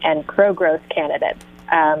government and pro-growth candidates.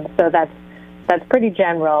 So that's pretty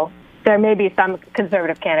general. There may be some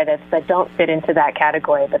conservative candidates that don't fit into that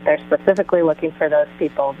category, but they're specifically looking for those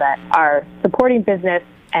people that are supporting business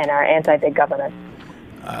and are anti-big government.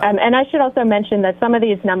 And I should also mention that some of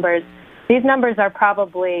these numbers are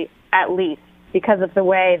probably at least because of the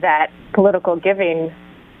way that political giving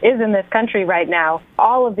is in this country right now,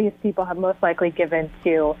 all of these people have most likely given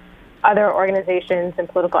to other organizations and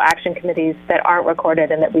political action committees that aren't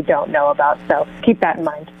recorded and that we don't know about. So keep that in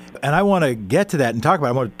mind. And I want to get to that and talk about it.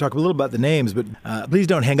 I want to talk a little about the names, but please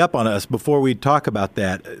don't hang up on us before we talk about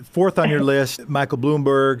that. Fourth on your list, Michael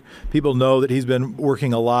Bloomberg. People know that he's been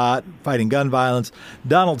working a lot, fighting gun violence.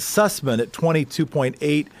 Donald Sussman at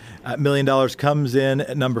 $22.8 million comes in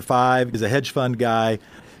at number 5. He's a hedge fund guy.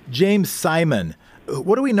 James Simon.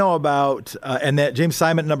 What do we know about, and that James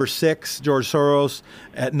Simon at number 6, George Soros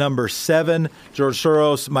at number 7. George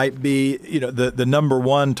Soros might be, the number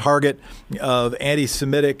one target of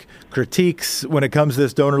anti-Semitic critiques when it comes to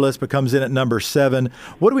this donor list, but comes in at number 7.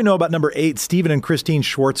 What do we know about number 8, Stephen and Christine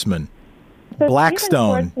Schwartzman? So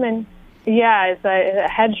Blackstone. Stephen Schwartzman, is a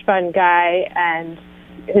hedge fund guy and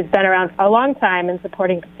has been around for a long time and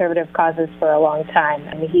supporting conservative causes for a long time.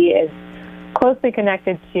 I mean, he is closely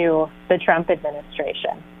connected to the Trump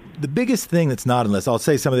administration. The biggest thing that's not on the list, I'll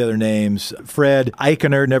say some of the other names. Fred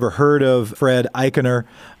Eichener, never heard of Fred Eichener.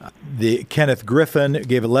 The Kenneth Griffin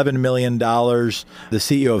gave $11 million. The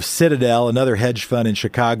CEO of Citadel, another hedge fund in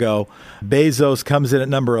Chicago. Bezos comes in at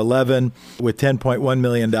number 11 with $10.1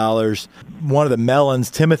 million. One of the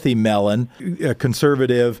Mellons, Timothy Mellon, a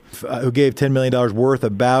conservative who gave $10 million worth,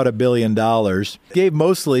 about $1 billion. Gave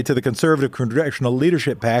mostly to the Conservative Congressional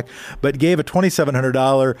Leadership PAC, but gave a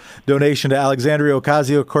 $2,700 donation to Alexandria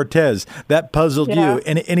Ocasio-Cortez. That puzzled you.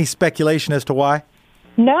 Any speculation as to why?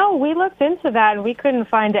 No, we looked into that and we couldn't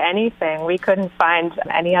find anything. We couldn't find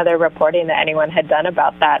any other reporting that anyone had done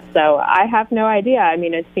about that. So I have no idea. I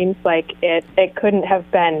mean, it seems like it couldn't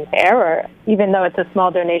have been error, even though it's a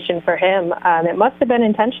small donation for him. It must have been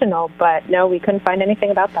intentional, but no, we couldn't find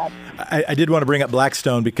anything about that. I did want to bring up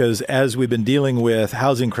Blackstone because as we've been dealing with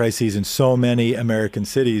housing crises in so many American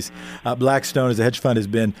cities, Blackstone as a hedge fund has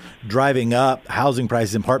been driving up housing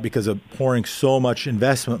prices in part because of pouring so much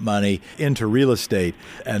investment money into real estate.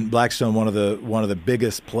 And Blackstone, one of the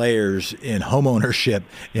biggest players in home ownership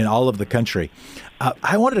in all of the country.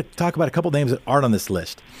 I wanted to talk about a couple names that aren't on this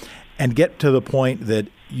list and get to the point that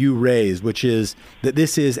you raised, which is that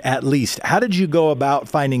this is at least. How did you go about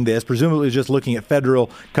finding this? Presumably just looking at federal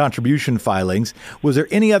contribution filings. Was there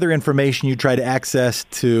any other information you tried to access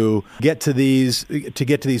to get to these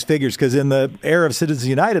figures? Because in the era of Citizens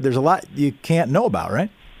United, there's a lot you can't know about, right?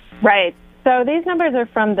 Right. So these numbers are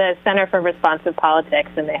from the Center for Responsive Politics,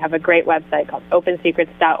 and they have a great website called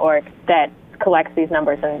opensecrets.org that collects these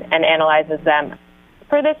numbers and analyzes them.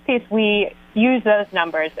 For this piece, we use those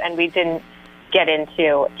numbers, and we didn't get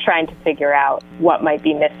into trying to figure out what might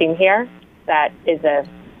be missing here. That is a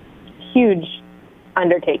huge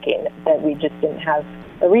undertaking that we just didn't have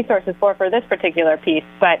the resources for this particular piece.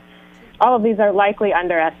 But all of these are likely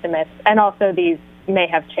underestimates, and also these may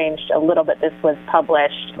have changed a little bit. This was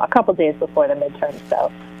published a couple days before the midterm,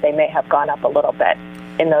 so they may have gone up a little bit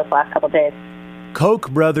in those last couple days.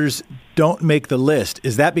 Koch brothers don't make the list.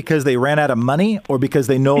 Is that because they ran out of money or because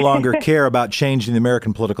they no longer care about changing the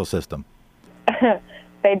American political system?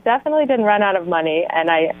 They definitely didn't run out of money,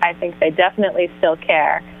 and I think they definitely still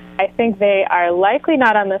care. I think they are likely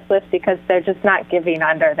not on this list because they're just not giving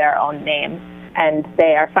under their own name, and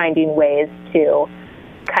they are finding ways to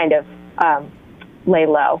kind of lay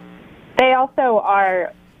low. They also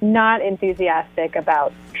are not enthusiastic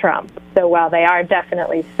about Trump. So while they are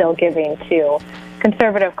definitely still giving to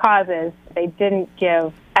conservative causes, they didn't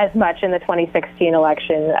give as much in the 2016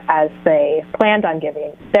 election as they planned on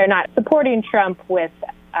giving. They're not supporting Trump with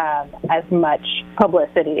as much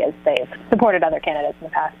publicity as they've supported other candidates in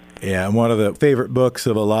the past. Yeah, and one of the favorite books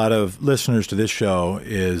of a lot of listeners to this show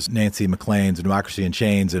is Nancy McLean's Democracy in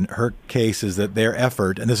Chains, and her case is that their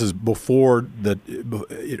effort, and this is written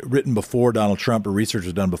before Donald Trump, or research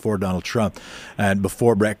was done before Donald Trump, and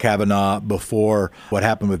before Brett Kavanaugh, before what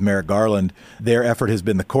happened with Merrick Garland, their effort has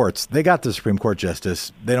been the courts. They got the Supreme Court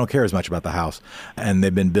justice. They don't care as much about the House, and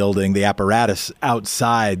they've been building the apparatus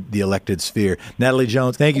outside the elected sphere. Natalie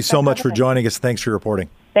Jones, thank you so much for joining us. Thanks for your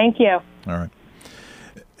reporting. Thank you. All right.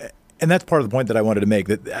 And that's part of the point that I wanted to make,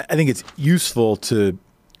 that I think it's useful to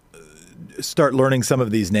start learning some of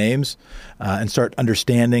these names and start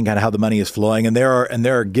understanding kind of how the money is flowing. And there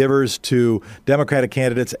are givers to Democratic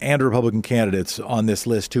candidates and Republican candidates on this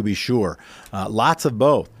list, to be sure. Lots of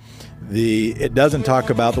both. It doesn't talk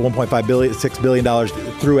about the $6 billion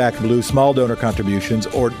through ActBlue, small donor contributions,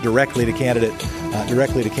 or directly to candidate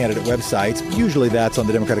websites. Usually that's on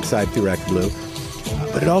the Democratic side through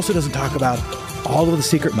ActBlue. But it also doesn't talk about all of the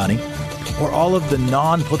secret money or all of the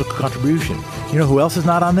non-political contribution. You know who else is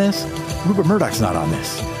not on this? Rupert Murdoch's not on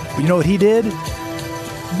this. But you know what he did?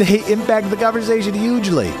 they impact the conversation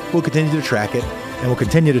hugely. We'll continue to track it, and we'll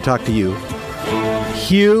continue to talk to you.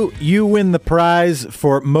 Hugh, you win the prize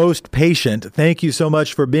for most patient. Thank you so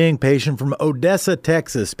much for being patient from Odessa,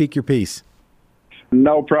 Texas. Speak your piece.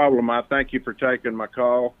 No problem. I thank you for taking my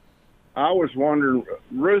call. I was wondering,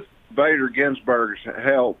 Ruth Bader Ginsburg's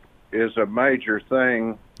health is a major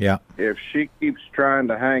thing. Yeah. If she keeps trying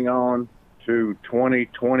to hang on to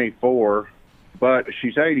 2024, but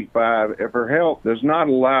she's 85, if her health does not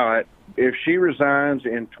allow it, if she resigns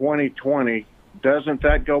in 2020, doesn't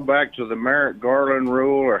that go back to the Merrick Garland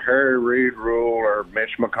rule or Harry Reid rule or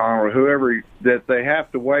Mitch McConnell or whoever, that they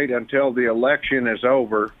have to wait until the election is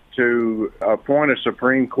over to appoint a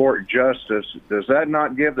Supreme Court justice? Does that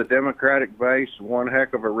not give the Democratic base one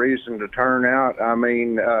heck of a reason to turn out? I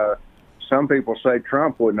mean, some people say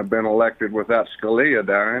Trump wouldn't have been elected without Scalia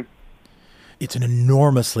dying. It's an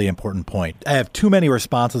enormously important point. I have too many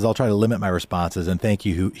responses. I'll try to limit my responses, and thank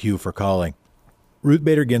you, Hugh, for calling. Ruth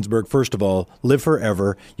Bader Ginsburg, first of all, live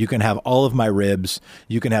forever. You can have all of my ribs.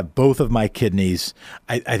 You can have both of my kidneys.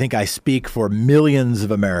 I think I speak for millions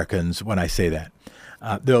of Americans when I say that.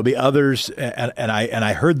 There'll be others, and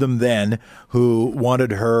I heard them then, who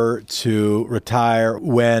wanted her to retire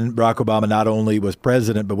when Barack Obama not only was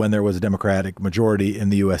president, but when there was a Democratic majority in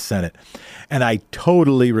the U.S. Senate. And I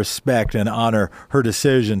totally respect and honor her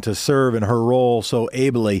decision to serve in her role so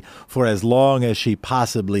ably for as long as she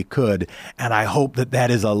possibly could. And I hope that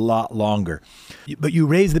that is a lot longer. But you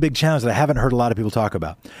raise the big challenge that I haven't heard a lot of people talk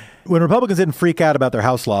about. When Republicans didn't freak out about their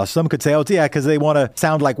House loss, some could say, oh, yeah, because they want to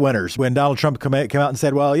sound like winners. When Donald Trump came out and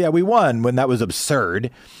said, well, yeah, we won, when that was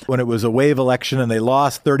absurd, when it was a wave election and they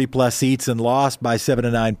lost 30 plus seats and lost by 7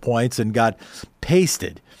 to 9 points and got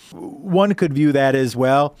pasted. One could view that as,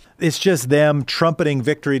 well, it's just them trumpeting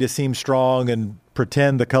victory to seem strong and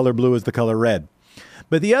pretend the color blue is the color red.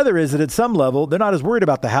 But the other is that at some level, they're not as worried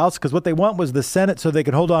about the House because what they want was the Senate so they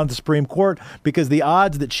can hold on to the Supreme Court, because the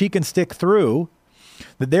odds that she can stick through,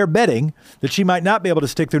 that they're betting that she might not be able to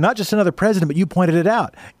stick through, not just another president, but you pointed it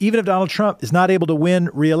out. Even if Donald Trump is not able to win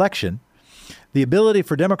re-election, the ability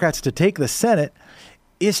for Democrats to take the Senate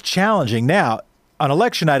is challenging. Now, on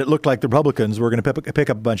election night, it looked like the Republicans were going to pick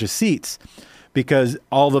up a bunch of seats because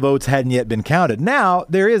all the votes hadn't yet been counted. Now,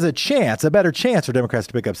 there is a chance, a better chance for Democrats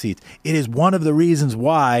to pick up seats. It is one of the reasons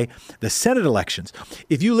why the Senate elections,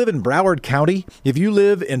 if you live in Broward County, if you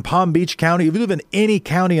live in Palm Beach County, if you live in any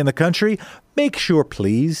county in the country, make sure,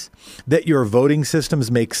 please, that your voting systems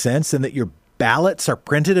make sense and that your ballots are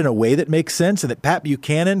printed in a way that makes sense, and that Pat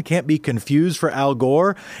Buchanan can't be confused for Al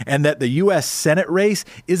Gore, and that the U.S. Senate race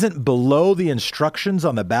isn't below the instructions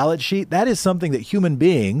on the ballot sheet. That is something that human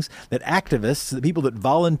beings, that activists, the people that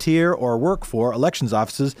volunteer or work for elections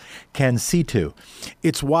offices can see to.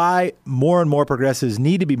 It's why more and more progressives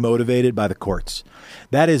need to be motivated by the courts.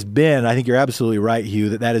 That has been, I think you're absolutely right,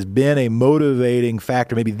 Hugh, that has been a motivating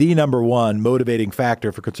factor, maybe the number one motivating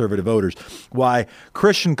factor for conservative voters. Why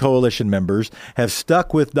Christian coalition members have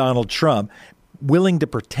stuck with Donald Trump, willing to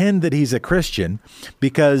pretend that he's a Christian,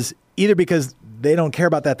 because they don't care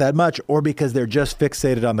about that much, or because they're just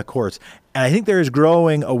fixated on the courts. And I think there is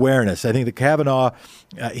growing awareness. I think the Kavanaugh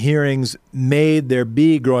hearings made there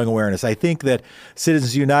be growing awareness. I think that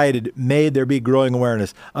Citizens United made there be growing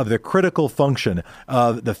awareness of the critical function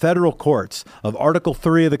of the federal courts, of Article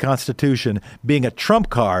 3 of the Constitution being a trump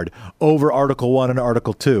card over Article 1 and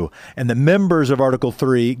Article 2, and the members of Article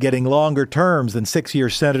 3 getting longer terms than 6-year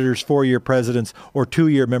senators, 4-year presidents, or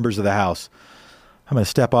 2-year members of the House. I'm going to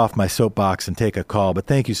step off my soapbox and take a call, but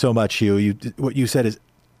thank you so much, Hugh. What you said is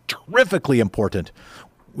terrifically important.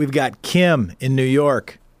 We've got Kim in New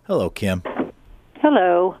York. Hello, Kim.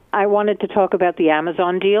 Hello. I wanted to talk about the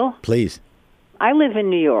Amazon deal. Please. I live in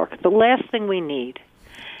New York. The last thing we need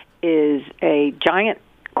is a giant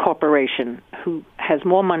corporation who has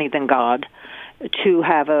more money than God to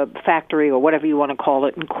have a factory or whatever you want to call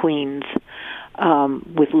it in Queens,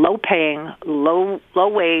 with low-paying,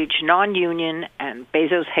 low-wage, non-union, and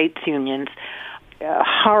Bezos hates unions,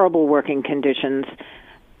 horrible working conditions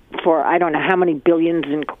for I don't know how many billions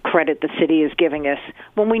in credit the city is giving us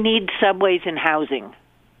when we need subways and housing.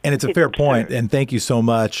 And it's a fair point, and thank you so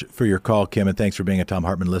much for your call, Kim, and thanks for being a Thom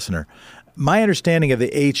Hartmann listener. My understanding of the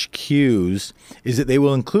HQs is that they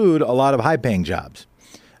will include a lot of high-paying jobs.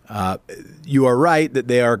 You are right that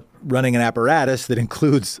they are running an apparatus that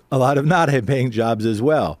includes a lot of not high-paying jobs as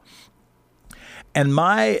well. And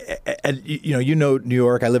you know New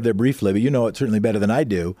York. I lived there briefly, but you know it certainly better than I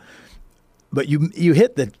do. But you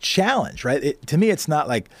hit the challenge, right? To me, it's not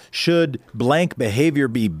like should blank behavior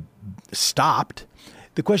be stopped.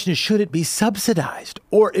 The question is, should it be subsidized?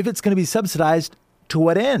 Or if it's going to be subsidized, to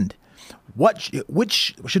what end?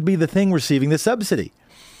 which should be the thing receiving the subsidy?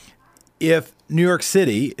 If New York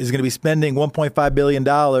City is going to be spending $1.5 billion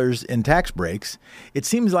in tax breaks, it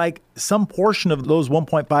seems like some portion of those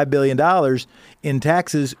 $1.5 billion in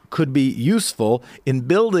taxes could be useful in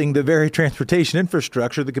building the very transportation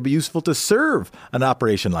infrastructure that could be useful to serve an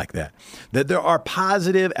operation like that. That there are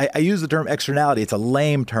positive, I use the term externality. It's a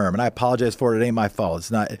lame term, and I apologize for it. It ain't my fault.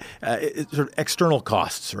 It's not, it's sort of external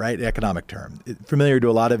costs, right? The economic term. It's familiar to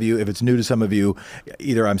a lot of you. If it's new to some of you,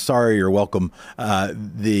 either I'm sorry or welcome.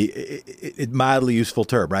 It's mildly useful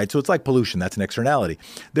term, right? So it's like pollution. That's an externality.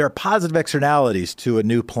 There are positive externalities to a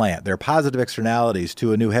new plant. There are positive externalities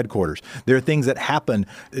to a new headquarters. There are things that happen.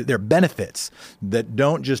 There are benefits that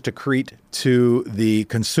don't just accrete to the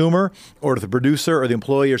consumer or to the producer or the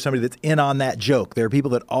employee or somebody that's in on that joke. There are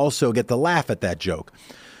people that also get to laugh at that joke.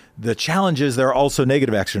 The challenge is there are also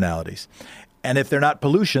negative externalities. And if they're not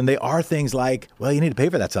pollution, they are things like, well, you need to pay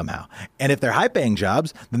for that somehow. And if they're high-paying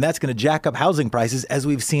jobs, then that's going to jack up housing prices, as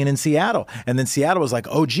we've seen in Seattle. And then Seattle was like,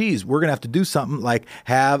 oh, geez, we're going to have to do something like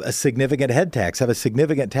have a significant head tax, have a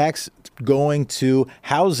significant tax going to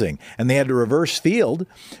housing. And they had to reverse field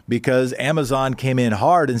because Amazon came in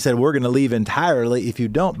hard and said, we're going to leave entirely if you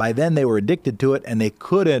don't. By then, they were addicted to it, and they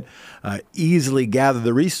couldn't easily gather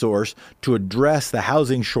the resource to address the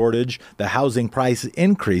housing shortage, the housing price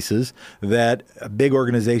increases that a big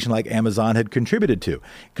organization like Amazon had contributed to.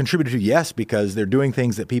 Yes, because they're doing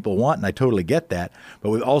things that people want, and I totally get that. But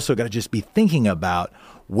we've also got to just be thinking about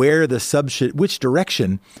where the which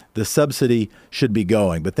direction the subsidy should be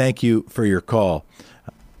going. But thank you for your call.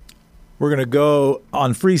 We're going to go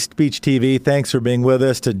on Free Speech TV. Thanks for being with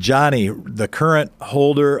us. To Johhny, the current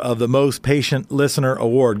holder of the Most Patient Listener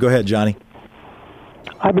Award. Go ahead, Johhny.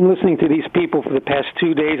 I've been listening to these people for the past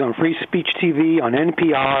 2 days on Free Speech TV, on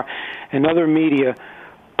NPR, and other media,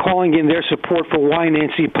 calling in their support for why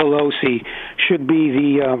Nancy Pelosi should be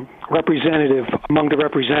the representative among the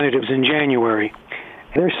representatives in January.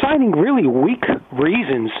 They're citing really weak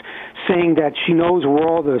reasons, saying that she knows where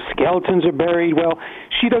all the skeletons are buried. Well,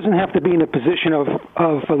 she doesn't have to be in a position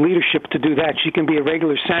of leadership to do that. She can be a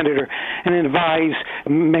regular senator and advise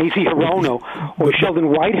Mazie Hirono or Sheldon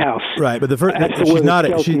Whitehouse. Right, but she's not.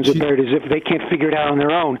 Skeletons are buried as if they can't figure it out on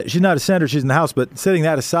their own. She's not a senator. She's in the House. But setting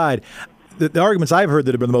that aside, the arguments I've heard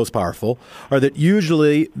that have been the most powerful are that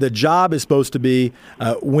usually the job is supposed to be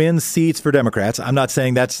win seats for Democrats. I'm not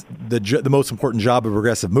saying that's the most important job of a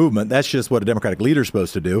progressive movement. That's just what a Democratic leader is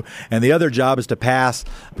supposed to do. And the other job is to pass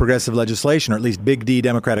progressive legislation, or at least big D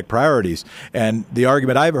Democratic priorities. And the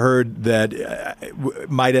argument I've heard that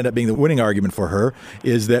might end up being the winning argument for her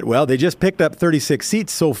is that, well, they just picked up 36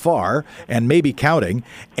 seats so far, and maybe counting,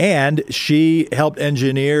 and she helped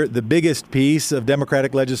engineer the biggest piece of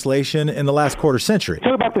Democratic legislation in the last quarter century.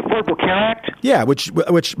 Talk about the Affordable Care Act? Yeah,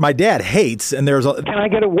 which my dad hates, and there's a... Can I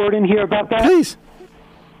get a word in here about that? Please.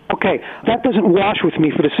 Okay, that doesn't wash with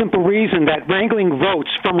me for the simple reason that wrangling votes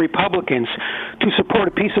from Republicans to support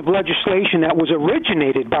a piece of legislation that was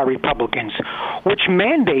originated by Republicans, which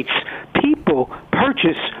mandates people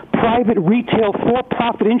purchase private retail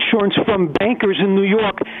for-profit insurance from bankers in New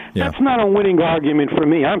York. Yeah. That's not a winning argument for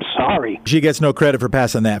me. I'm sorry. She gets no credit for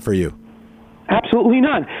passing that for you. Absolutely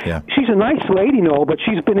none. Yeah. She's a nice lady, Noel, but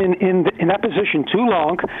she's been in that position too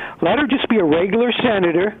long. Let her just be a regular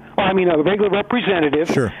senator, a regular representative,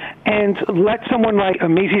 sure. And let someone like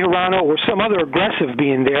Mazie Hirono or some other aggressive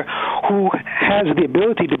be in there who has the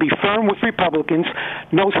ability to be firm with Republicans,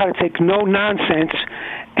 knows how to take no nonsense.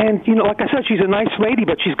 And, like I said, she's a nice lady,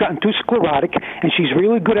 but she's gotten too sclerotic, and she's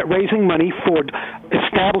really good at raising money for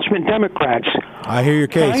establishment Democrats. I hear your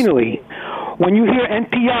case. Finally, when you hear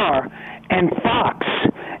NPR and Fox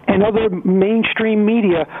and other mainstream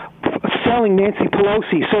media selling Nancy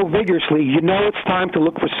Pelosi so vigorously, it's time to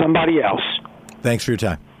look for somebody else. Thanks for your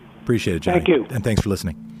time. Appreciate it, Johhny. Thank you. And thanks for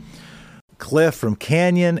listening. Cliff from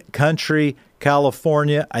Canyon Country,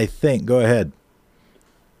 California, I think. Go ahead.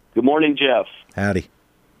 Good morning, Jeff. Howdy.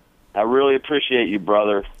 I really appreciate you,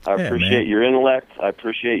 brother. I appreciate your intellect. I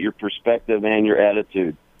appreciate your perspective and your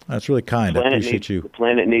attitude. That's really kind. I appreciate you. The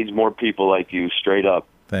planet needs more people like you, straight up.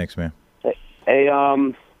 Thanks, man. Hey,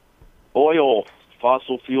 oil,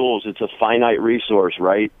 fossil fuels, it's a finite resource,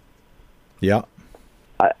 right? Yeah.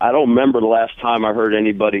 I don't remember the last time I heard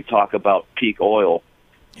anybody talk about peak oil.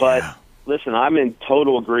 But listen, I'm in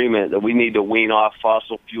total agreement that we need to wean off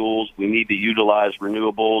fossil fuels. We need to utilize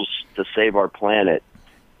renewables to save our planet.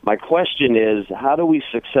 My question is, how do we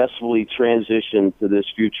successfully transition to this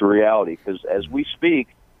future reality? Because as we speak,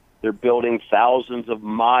 they're building thousands of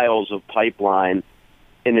miles of pipeline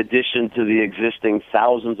in addition to the existing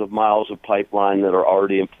thousands of miles of pipeline that are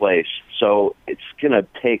already in place. So it's going to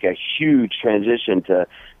take a huge transition to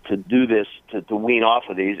do this, to wean off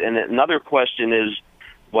of these. And another question is,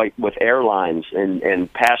 like with airlines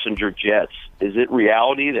and passenger jets, is it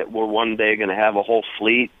reality that we're one day going to have a whole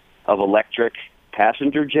fleet of electric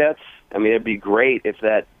passenger jets? I mean, it'd be great if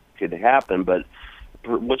that could happen, but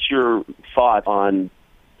what's your thought on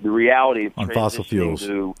the reality of on fossil fuels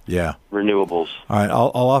to renewables? All right,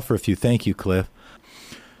 I'll offer a few. Thank you, Cliff.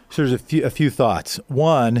 So there's a few thoughts.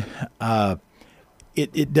 One,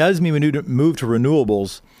 it does mean we need to move to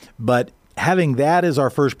renewables, but having that as our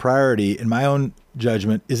first priority, in my own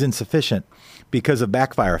judgment, is insufficient because of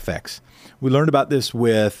backfire effects. We learned about this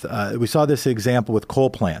we saw this example with coal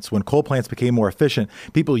plants. When coal plants became more efficient,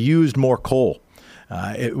 people used more coal.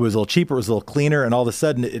 It was a little cheaper, it was a little cleaner, and all of a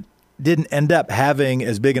sudden it didn't end up having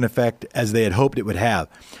as big an effect as they had hoped it would have.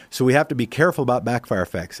 So we have to be careful about backfire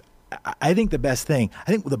effects. I think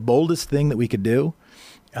the boldest thing that we could do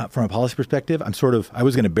from a policy perspective, I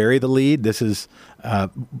was going to bury the lead. This is one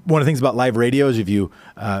of the things about live radio is if you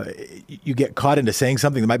get caught into saying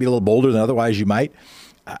something that might be a little bolder than otherwise you might.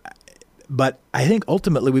 But I think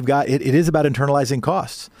ultimately it is about internalizing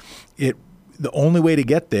costs. The only way to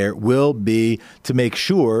get there will be to make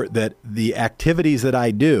sure that the activities that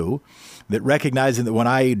I do, that recognizing that when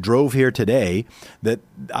I drove here today, that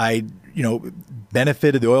I,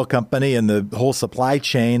 benefited the oil company and the whole supply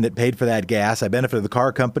chain that paid for that gas. I benefited the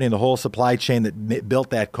car company and the whole supply chain that built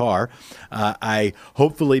that car. I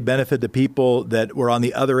hopefully benefited the people that were on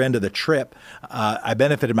the other end of the trip. I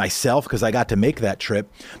benefited myself because I got to make that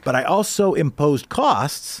trip. But I also imposed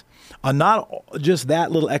costs on not just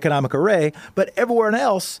that little economic array, but everywhere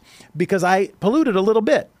else because I polluted a little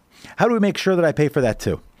bit. How do we make sure that I pay for that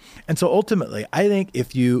too? And so ultimately, I think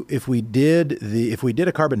if we did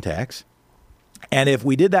a carbon tax, and if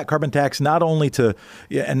we did that carbon tax not only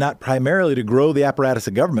and not primarily to grow the apparatus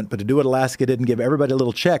of government, but to do what Alaska did and give everybody a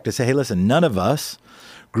little check to say, hey, listen, none of us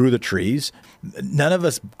grew the trees. None of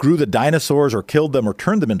us grew the dinosaurs or killed them or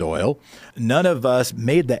turned them into oil. None of us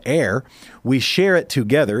made the air. We share it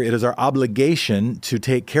together. It is our obligation to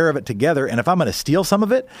take care of it together. And if I'm going to steal some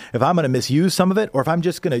of it, if I'm going to misuse some of it, or if I'm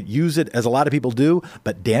just going to use it as a lot of people do,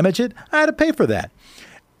 but damage it, I had to pay for that.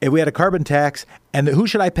 If we had a carbon tax, and who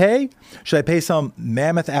should I pay? Should I pay some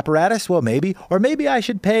mammoth apparatus? Well, maybe. Or maybe I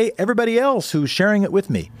should pay everybody else who's sharing it with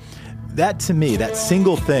me. That, to me, that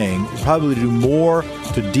single thing would probably do more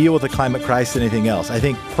to deal with the climate crisis than anything else. I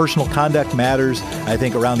think personal conduct matters. I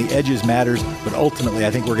think around the edges matters. But ultimately, I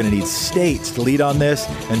think we're going to need states to lead on this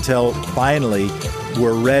until finally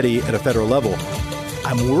we're ready at a federal level.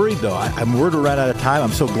 I'm worried, though. I'm worried we're running out of time. I'm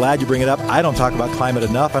so glad you bring it up. I don't talk about climate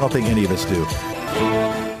enough. I don't think any of us do.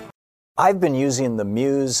 I've been using the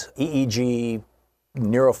Muse EEG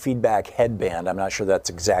neurofeedback headband. I'm not sure that's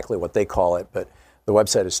exactly what they call it, but the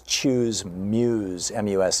website is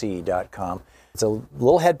choosemuse.com. It's a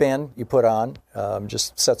little headband you put on,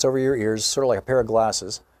 just sets over your ears, sort of like a pair of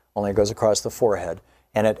glasses, only it goes across the forehead.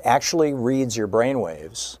 And it actually reads your brain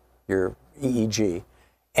waves, your EEG,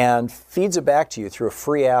 and feeds it back to you through a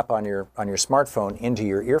free app on your smartphone into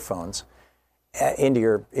your earphones, into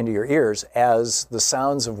your ears as the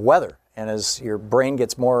sounds of weather. And as your brain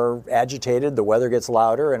gets more agitated, the weather gets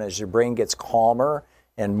louder. And as your brain gets calmer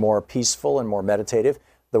and more peaceful and more meditative,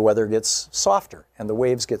 the weather gets softer and the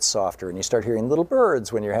waves get softer. And you start hearing little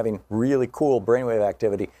birds when you're having really cool brainwave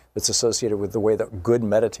activity that's associated with the way that good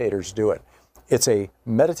meditators do it. It's a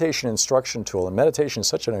meditation instruction tool, and meditation is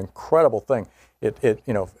such an incredible thing. It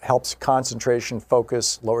helps concentration,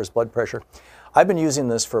 focus, lowers blood pressure. I've been using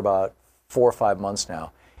this for about 4 or 5 months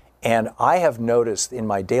now. And I have noticed in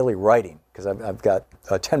my daily writing, because I've got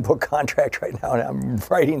a 10-book contract right now, and I'm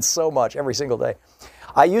writing so much every single day.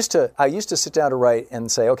 I used to sit down to write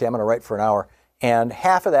and say, okay, I'm going to write for an hour. And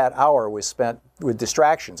half of that hour was spent with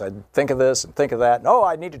distractions. I'd think of this and think of that. And, oh,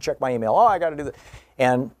 I need to check my email. Oh, I got to do that.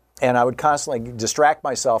 And I would constantly distract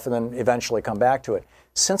myself and then eventually come back to it.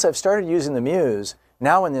 Since I've started using the Muse,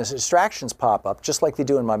 now when these distractions pop up, just like they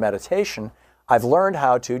do in my meditation, I've learned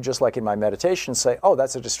how to, just like in my meditation, say, oh,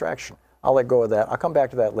 that's a distraction. I'll let go of that. I'll come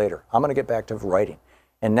back to that later. I'm going to get back to writing.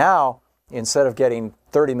 And now, instead of getting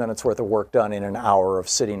 30 minutes worth of work done in an hour of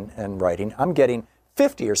sitting and writing, I'm getting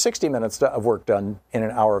 50 or 60 minutes of work done in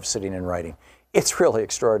an hour of sitting and writing. It's really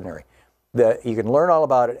extraordinary. You can learn all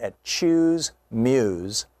about it at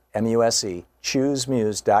choosemuse, M-U-S-E,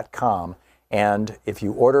 choosemuse.com. And if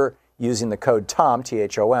you order using the code TOM,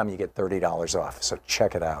 T-H-O-M, you get $30 off. So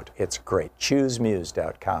check it out. It's great.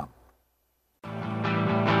 choosemuse.com.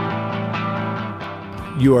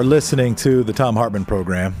 You are listening to the Thom Hartmann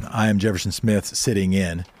Program. I am Jefferson Smith, sitting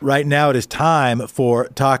in. Right now it is time for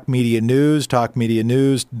Talk Media News,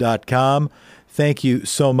 talkmedianews.com. Thank you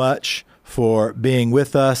so much for being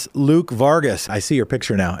with us. Luke Vargas, I see your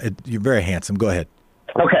picture now. You're very handsome. Go ahead.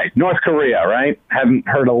 Okay, North Korea, right? Haven't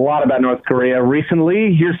heard a lot about North Korea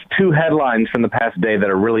recently. Here's two headlines from the past day that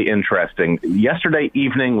are really interesting. Yesterday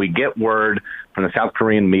evening, we get word from the South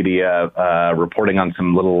Korean media reporting on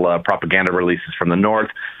some little propaganda releases from the North,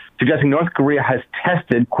 suggesting North Korea has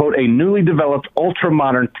tested, quote, a newly developed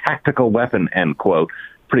ultra-modern tactical weapon, end quote.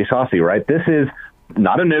 Pretty saucy, right? This is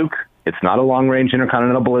not a nuke. It's not a long-range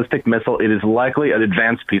intercontinental ballistic missile. It is likely an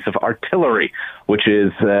advanced piece of artillery, which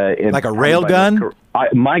is... like a rail gun?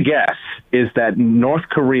 My guess is that North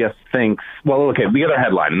Korea thinks... Well, okay, the other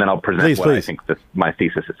headline, and then I'll present I think my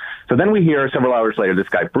thesis is. So then we hear several hours later this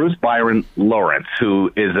guy, Bruce Byron Lawrence,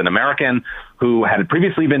 who is an American who had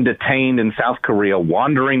previously been detained in South Korea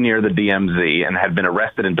wandering near the DMZ and had been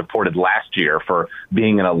arrested and deported last year for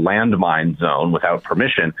being in a landmine zone without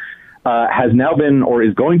permission, has now been or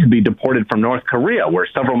is going to be deported from North Korea, where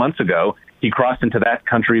several months ago he crossed into that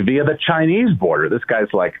country via the Chinese border. This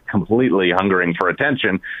guy's like completely hungering for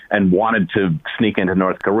attention and wanted to sneak into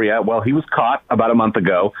North Korea. Well, he was caught about a month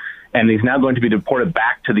ago, and he's now going to be deported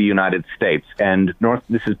back to the United States. And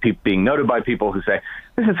this is being noted by people who say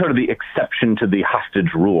this is sort of the exception to the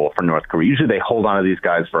hostage rule for North Korea. Usually they hold on to these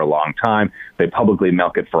guys for a long time. They publicly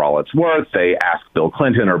milk it for all it's worth. They ask Bill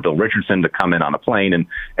Clinton or Bill Richardson to come in on a plane and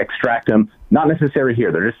extract them. Not necessary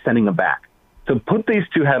here. They're just sending them back. So put these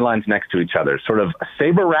two headlines next to each other, sort of a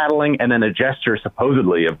saber rattling and then a gesture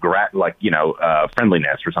supposedly of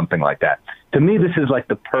friendliness or something like that. To me, this is like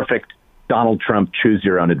the perfect Donald Trump choose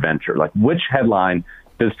your own adventure. Like, which headline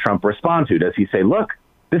does Trump respond to? Does he say, look,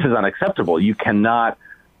 this is unacceptable. You cannot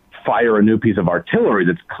fire a new piece of artillery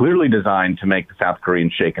that's clearly designed to make the South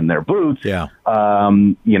Koreans shake in their boots. Yeah. How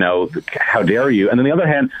dare you? And on the other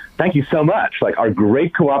hand, thank you so much. Like, our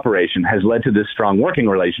great cooperation has led to this strong working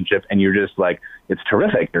relationship. And you're just like, it's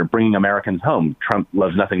terrific. You're bringing Americans home. Trump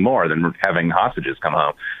loves nothing more than having hostages come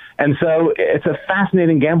home. And so it's a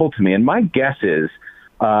fascinating gamble to me. And my guess is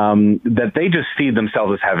that they just see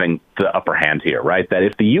themselves as having the upper hand here, right? That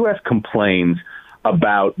if the U.S. complains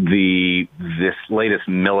about this latest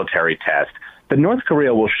military test, that North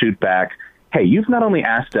Korea will shoot back, hey, you've not only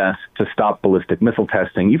asked us to stop ballistic missile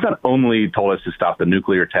testing, you've not only told us to stop the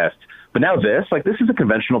nuclear tests, but now this is a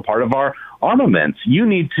conventional part of our armaments. You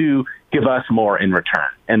need to give us more in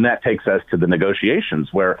return. And that takes us to the negotiations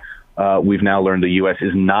where we've now learned the U.S.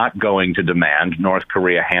 is not going to demand North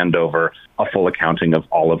Korea hand over a full accounting of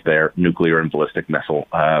all of their nuclear and ballistic missile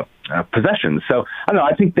possessions. So, I don't know,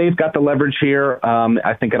 I think they've got the leverage here.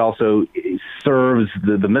 I think it also serves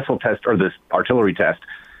the missile test or this artillery test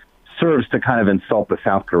serves to kind of insult the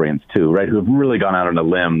South Koreans, too, right, who have really gone out on a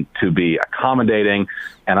limb to be accommodating.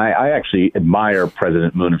 And I actually admire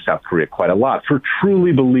President Moon of South Korea quite a lot for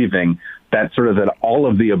truly believing that sort of that all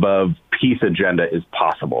of the above peace agenda is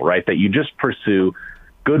possible, right? That you just pursue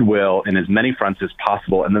goodwill in as many fronts as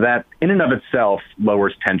possible, and that in and of itself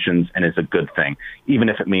lowers tensions and is a good thing, even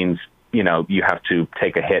if it means, you have to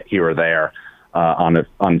take a hit here or there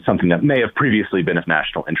on something that may have previously been of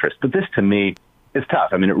national interest. But this, to me, is tough.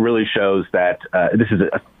 I mean, it really shows that this is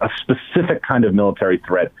a specific kind of military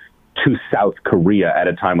threat to South Korea at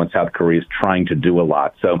a time when South Korea is trying to do a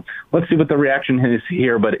lot. So let's see what the reaction is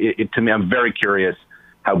here. But to me, I'm very curious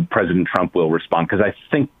how President Trump will respond, because I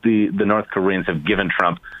think the North Koreans have given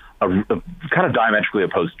Trump a kind of diametrically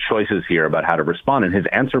opposed choices here about how to respond, and his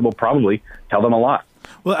answer will probably tell them a lot.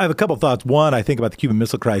 Well, I have a couple of thoughts. One, I think about the Cuban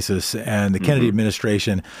Missile Crisis and the Kennedy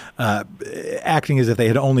administration acting as if they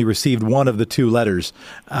had only received one of the two letters.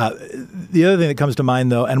 The other thing that comes to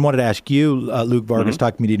mind, though, and wanted to ask you, Luke Vargas,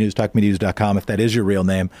 Talk Media News, talkmedianews.com, if that is your real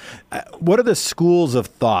name, what are the schools of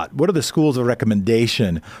thought? What are the schools of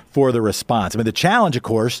recommendation for the response? I mean, the challenge, of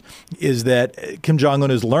course, is that Kim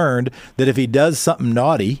Jong-un has learned that if he does something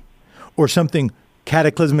naughty or something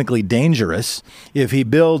cataclysmically dangerous, if he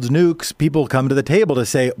builds nukes, people come to the table to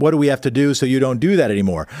say, what do we have to do so you don't do that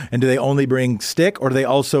anymore? And do they only bring stick or do they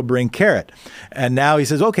also bring carrot? And now he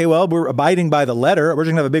says, okay, well, we're abiding by the letter. We're just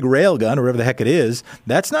going to have a big rail gun or whatever the heck it is.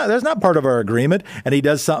 That's not part of our agreement. And he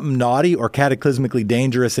does something naughty or cataclysmically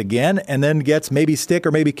dangerous again and then gets maybe stick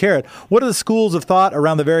or maybe carrot. What are the schools of thought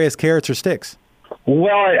around the various carrots or sticks?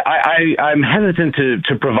 Well, I'm hesitant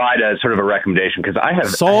to provide a sort of a recommendation because I have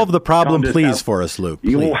solve the problem, please, for us, Luke.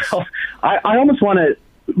 Please. Well, I almost want to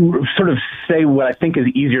sort of say what I think is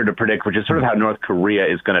easier to predict, which is sort of how North Korea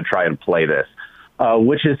is going to try and play this,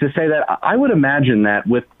 which is to say that I would imagine that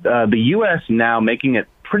with the U.S. now making it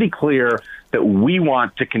pretty clear that we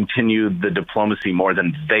want to continue the diplomacy more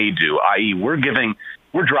than they do, i.e. we're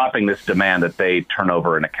dropping this demand that they turn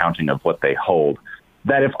over an accounting of what they hold.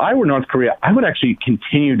 That if I were North Korea, I would actually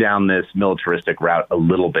continue down this militaristic route a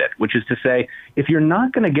little bit, which is to say, if you're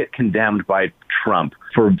not going to get condemned by Trump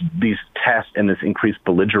for these tests and this increased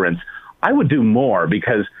belligerence, I would do more,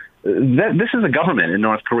 because this is a government in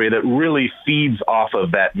North Korea that really feeds off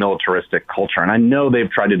of that militaristic culture. And I know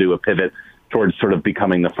they've tried to do a pivot towards sort of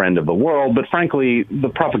becoming the friend of the world, but frankly, the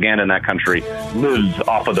propaganda in that country lives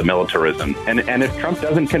off of the militarism. And if Trump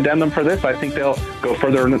doesn't condemn them for this, I think they'll go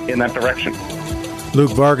further in that direction.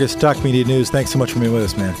 Luke Vargas, Talk Media News, thanks so much for being with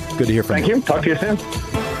us, man. Good to hear from you. Thank you. Talk to you soon.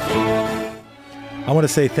 I want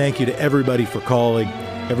to say thank you to everybody for calling,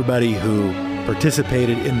 everybody who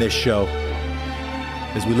participated in this show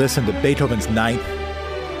as we listened to Beethoven's Ninth.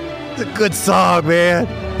 It's a good song, man.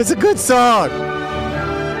 It's a good song.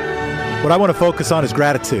 What I want to focus on is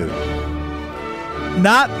gratitude.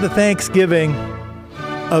 Not the thanksgiving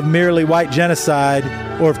of merely white genocide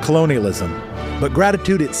or of colonialism, but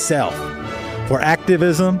gratitude itself for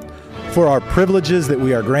activism, for our privileges that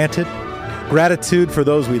we are granted, gratitude for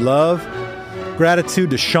those we love,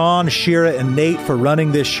 gratitude to Sean, Shira, and Nate for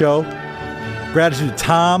running this show, gratitude to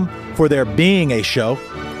Tom for there being a show,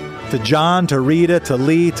 to John, to Rita, to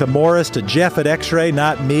Lee, to Morris, to Jeff at X-Ray,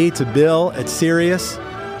 not me, to Bill at Sirius.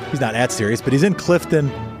 He's not at Sirius, but he's in Clifton,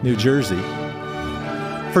 New Jersey.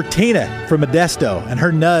 For Tina from Modesto and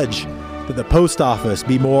her nudge that the post office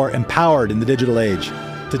be more empowered in the digital age.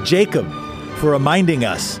 To Jacob for reminding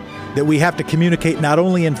us that we have to communicate not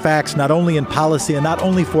only in facts, not only in policy, and not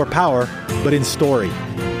only for power, but in story.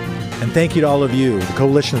 And thank you to all of you, the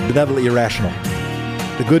Coalition of Benevolently Irrational.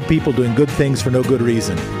 The good people doing good things for no good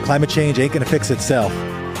reason. Climate change ain't going to fix itself.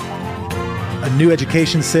 A new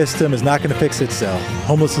education system is not going to fix itself.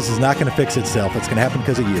 Homelessness is not going to fix itself. It's going to happen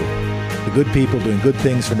because of you. The good people doing good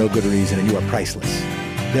things for no good reason, and you are priceless.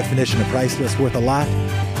 Definition of priceless, worth a lot,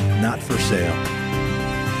 not for sale.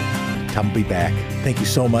 Tom will be back. Thank you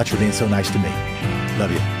so much for being so nice to me.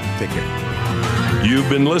 Love you. Take care. You've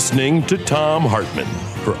been listening to Thom Hartmann.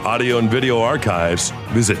 For audio and video archives,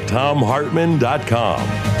 visit thomhartmann.com.